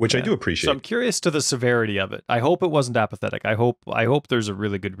 which I do appreciate. So I'm curious to the severity of it. I hope it wasn't apathetic. I hope there's a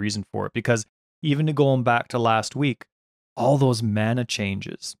really good reason for it, because even going back to last week, all those mana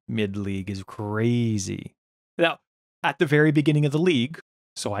changes mid-league is crazy. Now, at the very beginning of the league,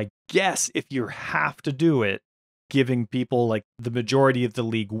 so I guess if you have to do it, giving people like the majority of the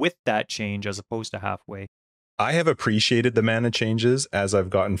league with that change as opposed to halfway. I have appreciated the mana changes as I've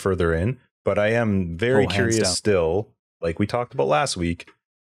gotten further in, but I am very curious still, like we talked about last week.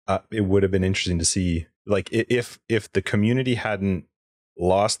 It would have been interesting to see, like, if the community hadn't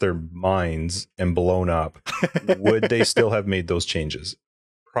lost their minds and blown up, would they still have made those changes?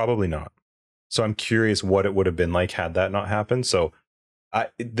 Probably not. So I'm curious what it would have been like had that not happened. So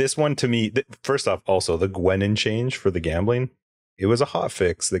this one to me, first off, also the Gwenin change for the gambling, it was a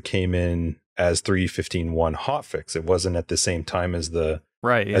hotfix that came in as 3.15.1 hotfix. It wasn't at the same time as the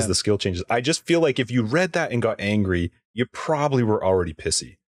as the skill changes. I just feel like if you read that and got angry, you probably were already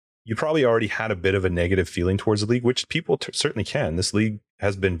pissy. You probably already had a bit of a negative feeling towards the league, which people certainly can. This league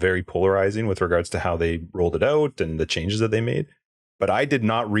has been very polarizing with regards to how they rolled it out and the changes that they made. But I did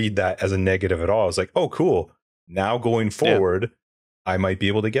not read that as a negative at all. I was like, oh, cool. Now going forward, I might be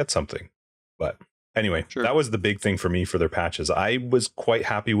able to get something. But anyway, that was the big thing for me for their patches. I was quite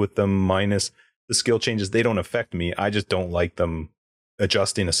happy with them minus the skill changes. They don't affect me. I just don't like them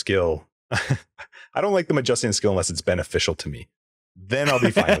adjusting a skill. I don't like them adjusting a skill unless it's beneficial to me. Then I'll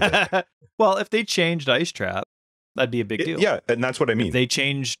be fine with it. Well, if they changed Ice Trap, that'd be a big deal. Yeah, and that's what I mean. If they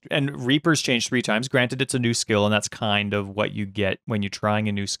changed, and Reaper's changed 3 times. Granted, it's a new skill, and that's kind of what you get when you're trying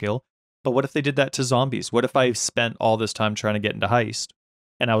a new skill. But what if they did that to zombies? What if I spent all this time trying to get into Heist,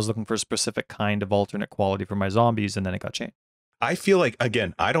 and I was looking for a specific kind of alternate quality for my zombies, and then it got changed? I feel like,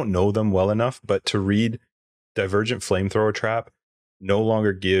 again, I don't know them well enough, but to read Divergent Flamethrower Trap no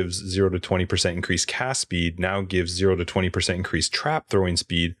longer gives 0 to 20% increased cast speed, now gives 0 to 20% increased trap throwing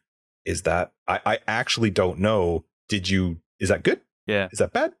speed. Is that, I actually don't know. Is that good? Yeah. Is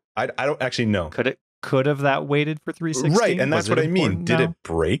that bad? I don't actually know. Could have that waited for 360? Right, and that's what I mean. Did it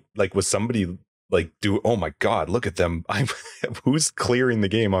break? Like, was somebody like oh my God, look at them. Who's clearing the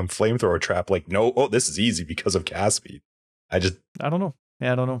game on Flamethrower Trap? Like, no, this is easy because of cast speed. I don't know.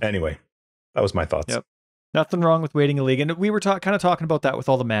 Yeah, I don't know. Anyway, that was my thoughts. Yep. Nothing wrong with waiting a league. And we were kind of talking about that with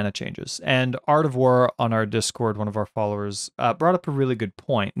all the mana changes. And Art of War on our Discord, one of our followers, brought up a really good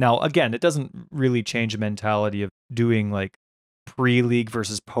point. Now, again, it doesn't really change the mentality of doing like pre-league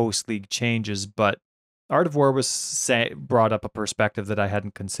versus post-league changes, but Art of War brought up a perspective that I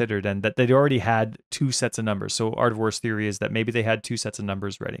hadn't considered, and that they'd already had 2 sets of numbers. So Art of War's theory is that maybe they had 2 sets of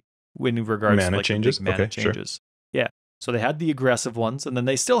numbers ready in regards to like changes. The big mana changes. Sure. Yeah. So they had the aggressive ones, and then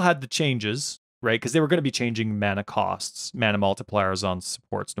they still had the changes, right? Because they were going to be changing mana costs, mana multipliers on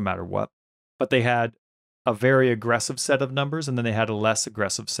supports no matter what. But they had a very aggressive set of numbers, and then they had a less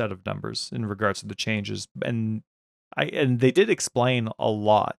aggressive set of numbers in regards to the changes. And they did explain a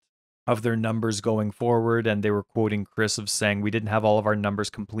lot of their numbers going forward, and they were quoting Chris of saying we didn't have all of our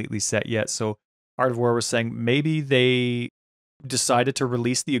numbers completely set yet. So Art of War was saying maybe they decided to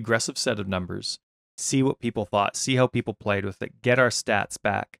release the aggressive set of numbers, see what people thought, see how people played with it, get our stats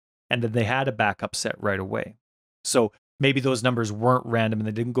back, and then they had a backup set right away. So maybe those numbers weren't random and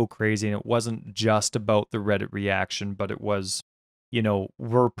they didn't go crazy, and it wasn't just about the Reddit reaction, but it was,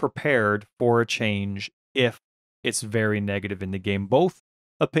 we're prepared for a change if it's very negative in the game, both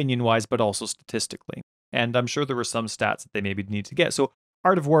opinion-wise, but also statistically. And I'm sure there were some stats that they maybe need to get. So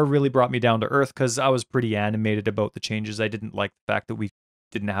Art of War really brought me down to earth because I was pretty animated about the changes. I didn't like the fact that we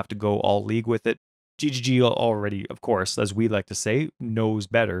didn't have to go all league with it. GGG already, of course, as we like to say, knows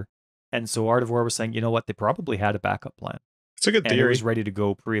better. And so Art of War was saying, you know what, they probably had a backup plan. It's a good theory. And it was ready to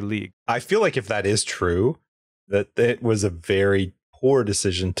go pre-league. I feel like if that is true, that it was a very poor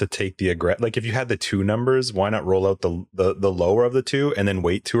decision to take the like if you had the 2 numbers, why not roll out the lower of the 2 and then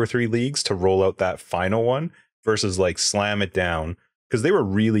wait 2 or 3 leagues to roll out that final one versus like slam it down, because they were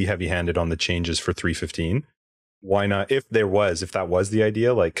really heavy-handed on the changes for 315. Why not, if that was the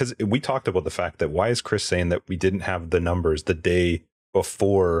idea, like, because we talked about the fact that why is Chris saying that we didn't have the numbers the day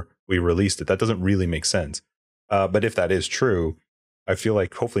before we released it? That doesn't really make sense. But if that is true, I feel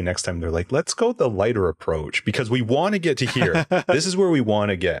like hopefully next time they're like, let's go the lighter approach, because we want to get to here. This is where we want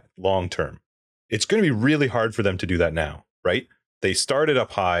to get long term. It's going to be really hard for them to do that now, right? They started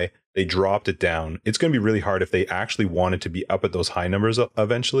up high, they dropped it down. It's going to be really hard if they actually wanted to be up at those high numbers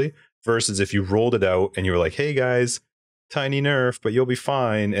eventually, versus if you rolled it out and you were like, hey guys, tiny nerf, but you'll be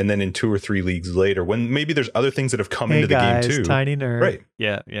fine. And then in 2 or 3 leagues later, when maybe there's other things that have come into the game too. Tiny nerf. Right.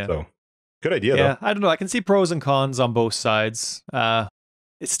 Yeah. So good idea, though. I don't know. I can see pros and cons on both sides.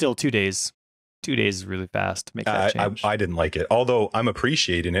 It's still 2 days. 2 days is really fast to make that change. I didn't like it, although I'm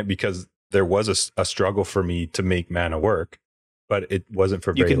appreciating it because there was a struggle for me to make mana work, but it wasn't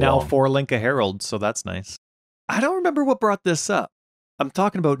for very long. You can now 4-link a Herald, so that's nice. I don't remember what brought this up. I'm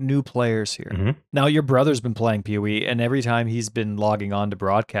talking about new players here. Mm-hmm. Now, your brother's been playing PoE, and every time he's been logging on to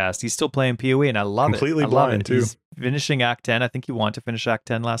broadcast, he's still playing PoE, and I love it. Completely blind, too. He's finishing Act 10. I think he wanted to finish Act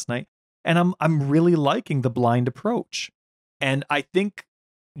 10 last night. And I'm really liking the blind approach. And I think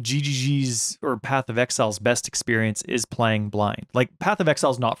GGG's or Path of Exile's best experience is playing blind. Like, Path of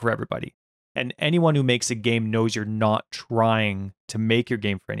Exile is not for everybody. And anyone who makes a game knows you're not trying to make your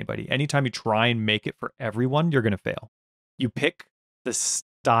game for anybody. Anytime you try and make it for everyone, you're going to fail. You pick the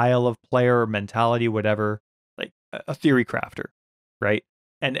style of player or mentality, whatever, like a theory crafter, right?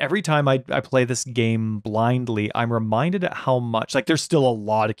 And every time I play this game blindly, I'm reminded at how much, like, there's still a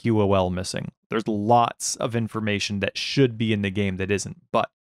lot of QOL missing. There's lots of information that should be in the game that isn't. But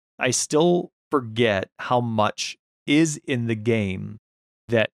I still forget how much is in the game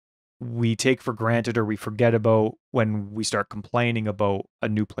that we take for granted or we forget about when we start complaining about a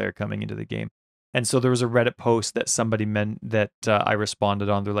new player coming into the game. And so there was a Reddit post that somebody that I responded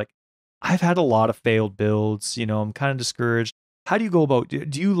on. They're like, I've had a lot of failed builds. I'm kind of discouraged. How do you go about,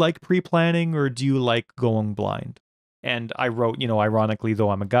 do you like pre-planning or do you like going blind? And I wrote, ironically,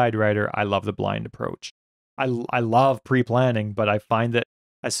 though I'm a guide writer, I love the blind approach. I love pre-planning, but I find that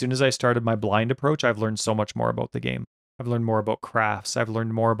as soon as I started my blind approach, I've learned so much more about the game. I've learned more about crafts. I've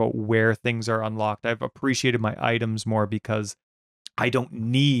learned more about where things are unlocked. I've appreciated my items more because I don't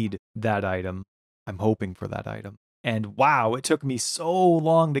need that item. I'm hoping for that item. And wow, it took me so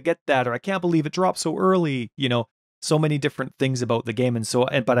long to get that, or I can't believe it dropped so early. So many different things about the game.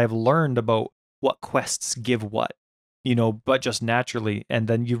 But I've learned about what quests give what, but just naturally. And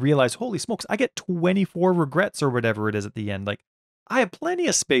then you realize, holy smokes, I get 24 regrets or whatever it is at the end. Like, I have plenty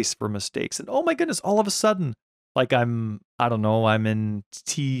of space for mistakes. And oh my goodness, all of a sudden, like I'm in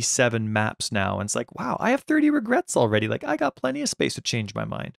T7 maps now. And it's like, wow, I have 30 regrets already. Like, I got plenty of space to change my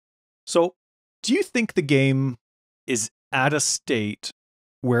mind. So do you think the game is at a state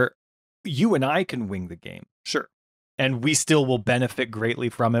where you and I can wing the game? Sure. And we still will benefit greatly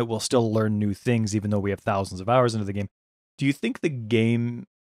from it. We'll still learn new things, even though we have thousands of hours into the game. Do you think the game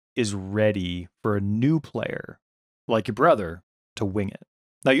is ready for a new player like your brother to wing it?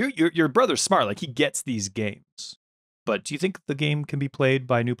 Now, your brother's smart. Like, he gets these games. But do you think the game can be played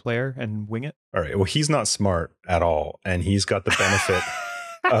by a new player and wing it? All right. Well, he's not smart at all. And he's got the benefit.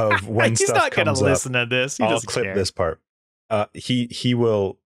 of when He's stuff not comes gonna up. listen to this. He I'll doesn't clip care. this part.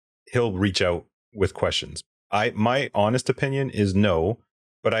 He'll reach out with questions. My honest opinion is no,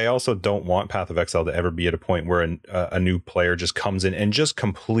 but I also don't want Path of Exile to ever be at a point where a new player just comes in and just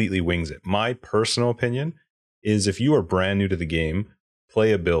completely wings it. My personal opinion is if you are brand new to the game,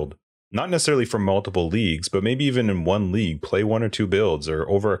 play a build. Not necessarily for multiple leagues, but maybe even in one league, play 1 or 2 builds, or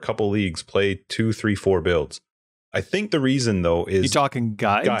over a couple leagues, play 2, 3, 4 builds. I think the reason though is you talking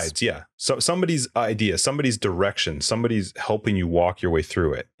guides? Guides, yeah. So somebody's idea, somebody's direction, somebody's helping you walk your way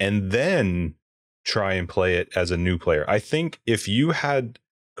through it, and then try and play it as a new player. I think if you had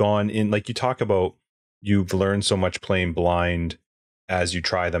gone in, like you talk about, you've learned so much playing blind as you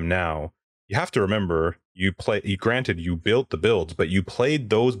try them now. You have to remember, granted you built the builds, but you played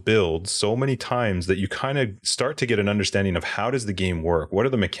those builds so many times that you kind of start to get an understanding of how does the game work? What are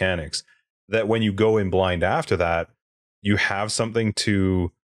the mechanics? That when you go in blind after that, you have something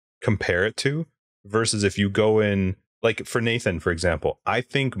to compare it to, versus if you go in, like for Nathan, for example, I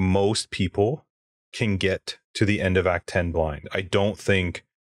think most people can get to the end of Act 10 blind. I don't think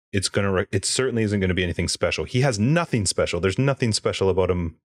it certainly isn't going to be anything special. He has nothing special. There's nothing special about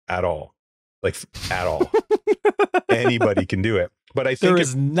him at all. Like at all. Anybody can do it. But I think there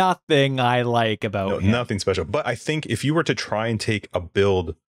is nothing I like about him. Nothing special. But I think if you were to try and take a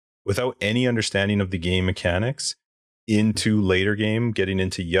build without any understanding of the game mechanics into later game, getting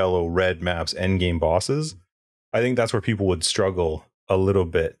into yellow, red maps, end game bosses, I think that's where people would struggle a little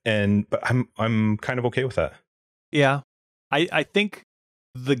bit. But I'm kind of okay with that. Yeah. I think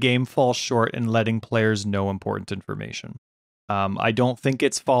the game falls short in letting players know important information. I don't think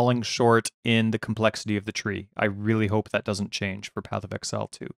it's falling short in the complexity of the tree. I really hope that doesn't change for Path of Exile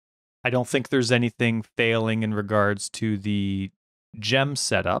 2. I don't think there's anything failing in regards to the gem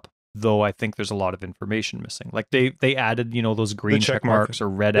setup, though I think there's a lot of information missing. Like they added, those green check marks or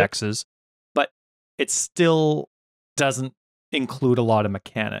red X's, but it still doesn't include a lot of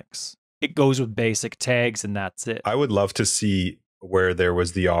mechanics. It goes with basic tags and that's it. I would love to see where there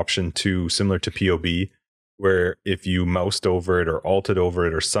was the option to, similar to PoE, where if you moused over it or alted over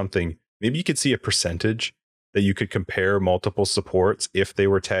it or something, maybe you could see a percentage that you could compare multiple supports if they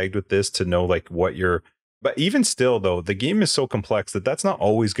were tagged with this to know like what your. But even still, though, the game is so complex that that's not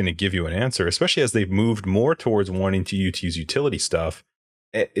always going to give you an answer, especially as they've moved more towards wanting to use utility stuff.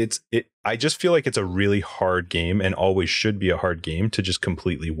 I just feel like it's a really hard game and always should be a hard game to just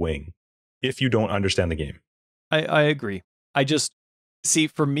completely wing if you don't understand the game. I agree. I just see,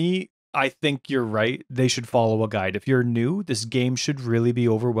 for me, I think you're right. They should follow a guide. If you're new, this game should really be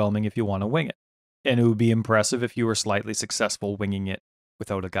overwhelming if you want to wing it. And it would be impressive if you were slightly successful winging it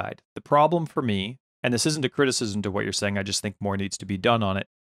without a guide. The problem for me, and this isn't a criticism to what you're saying, I just think more needs to be done on it,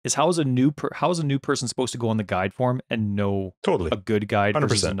 is how is a new person supposed to go on the guide form and know a good guide 100%.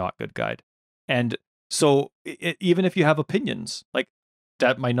 Versus a not good guide? And so even if you have opinions, like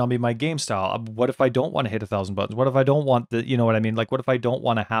that might not be my game style. What if I don't want to hit 1,000 buttons? What if I don't want you know what I mean? Like, what if I don't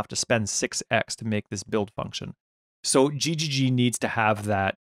want to have to spend 6x to make this build function? So GGG needs to have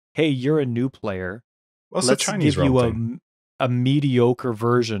that, hey, you're a new player. Well, let's give you a mediocre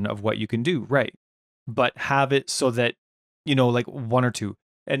version of what you can do, right? But have it so that, like 1 or 2,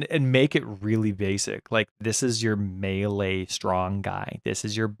 and make it really basic. Like, this is your melee strong guy. This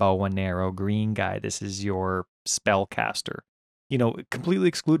is your bow and arrow green guy. This is your spellcaster. Completely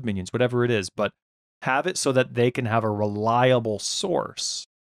exclude minions, whatever it is, but have it so that they can have a reliable source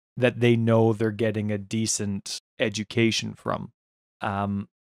that they know they're getting a decent education from.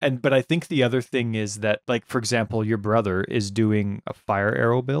 But I think the other thing is that, like, for example, your brother is doing a fire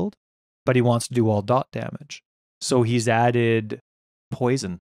arrow build, but he wants to do all dot damage. So he's added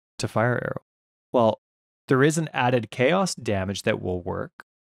poison to fire arrow. Well, there is an added chaos damage that will work,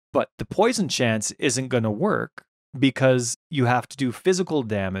 but the poison chance isn't going to work because you have to do physical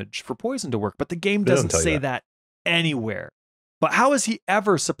damage for poison to work. But the game doesn't say that anywhere. But how is he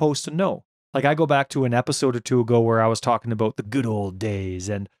ever supposed to know? Like, I go back to an episode or 2 ago where I was talking about the good old days,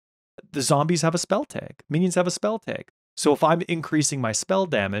 and the zombies have a spell tag. Minions have a spell tag. So if I'm increasing my spell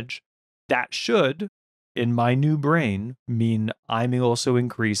damage, that should, in my new brain, mean I'm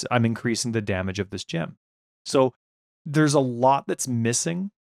increasing the damage of this gem. So there's a lot that's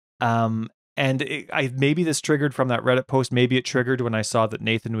missing. And maybe this triggered from that Reddit post. Maybe it triggered when I saw that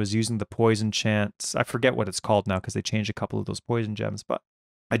Nathan was using the poison chance. I forget what it's called now because they changed a couple of those poison gems, but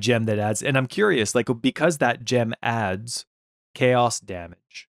a gem that adds, and I'm curious, like, because that gem adds chaos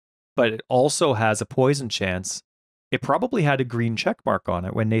damage, but it also has a poison chance, it probably had a green check mark on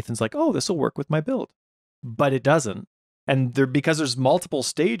it when Nathan's like, oh, this will work with my build. But it doesn't. And because there's multiple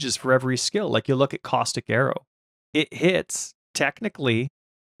stages for every skill. Like, you look at Caustic Arrow. It hits, technically,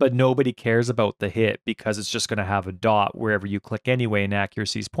 but nobody cares about the hit because it's just going to have a dot wherever you click anyway, and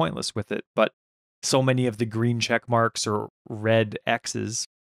accuracy is pointless with it. But so many of the green check marks or red X's,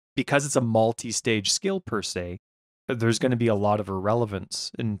 because it's a multi-stage skill per se, there's going to be a lot of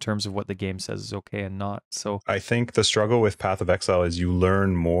irrelevance in terms of what the game says is okay and not. So I think the struggle with Path of Exile is you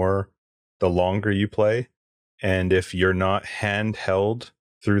learn more the longer you play. And if you're not handheld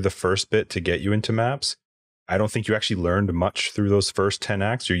through the first bit to get you into maps, I don't think you actually learned much through those first 10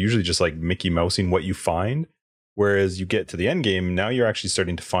 acts. You're usually just like Mickey Mousing what you find. Whereas you get to the end game, now you're actually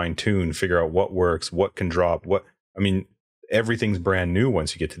starting to fine tune, figure out what works, what can drop, everything's brand new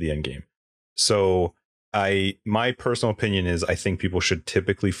once you get to the end game. So my personal opinion is I think people should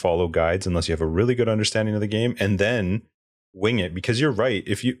typically follow guides unless you have a really good understanding of the game, and then wing it. Because you're right.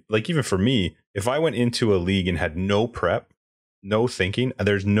 If you like, even for me, if I went into a league and had no prep, no thinking,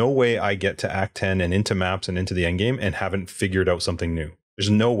 there's no way I get to Act 10 and into maps and into the end game and haven't figured out something new.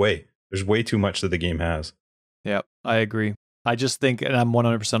 There's no way. There's way too much that the game has. Yeah, I agree. I just think, and I'm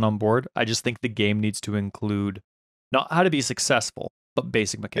 100% on board, I just think the game needs to include not how to be successful, but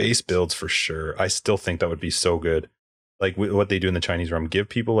basic mechanics. Base builds for sure. I still think that would be so good. Like what they do in the Chinese realm, give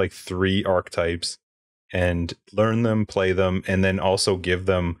people like 3 archetypes and learn them, play them, and then also give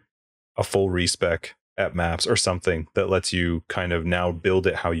them a full respec at maps or something that lets you kind of now build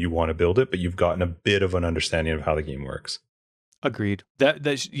it how you want to build it, but you've gotten a bit of an understanding of how the game works. Agreed.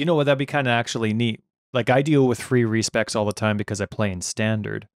 That you know what, that'd be kind of actually neat. Like I deal with free respecs all the time because I play in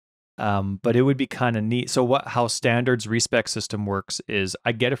standard. But it would be kind of neat. So how standard's respec system works is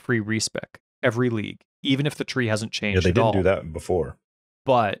I get a free respec every league, even if the tree hasn't changed. Yeah, they didn't do that before.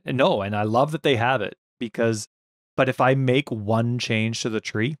 But no, and I love that they have it but if I make one change to the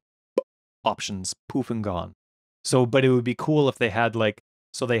tree, options poof and gone. So, but it would be cool if they had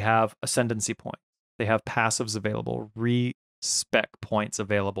so they have ascendancy points, they have passives available, respec points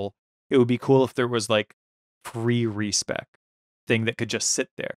available. It would be cool if there was free respec thing that could just sit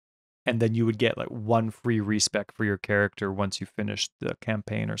there. And then you would get one free respec for your character once you finish the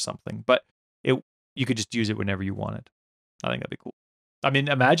campaign or something. But you could just use it whenever you wanted. I think that'd be cool. I mean,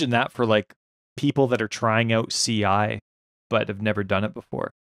 imagine that for people that are trying out CI but have never done it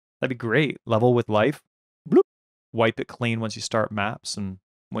before. That'd be great. Level with life, bloop, wipe it clean once you start maps and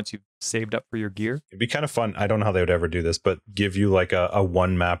once you've saved up for your gear. It'd be kind of fun. I don't know how they would ever do this, but give you a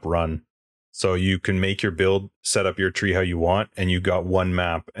 1 map run. So you can make your build, set up your tree how you want, and you got 1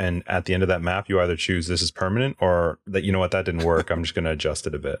 map. And at the end of that map, you either choose this is permanent or that, you know what, that didn't work. I'm just going to adjust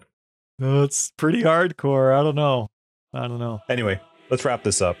it a bit. It's pretty hardcore. I don't know. Anyway, let's wrap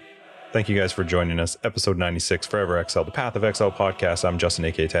this up. Thank you guys for joining us. Episode 96, Forever Exiled, the Path of Exile podcast. I'm Justin,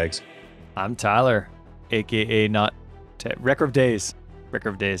 aka Tags. I'm Tyler, aka Wrecker of Days. Wrecker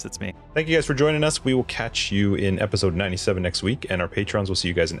of Days, that's me. Thank you guys for joining us. We will catch you in episode 97 next week, and our patrons will see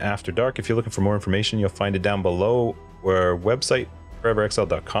you guys in After Dark. If you're looking for more information, you'll find it down below. Our website,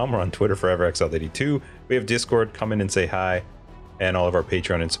 foreverexiled.com. We're on Twitter, foreverexiled82. We have Discord. Come in and say hi. And all of our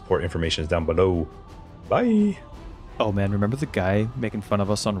Patreon and support information is down below. Bye. Oh man, remember the guy making fun of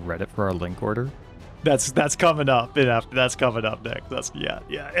us on Reddit for our link order? That's coming up. That's coming up next. Yeah.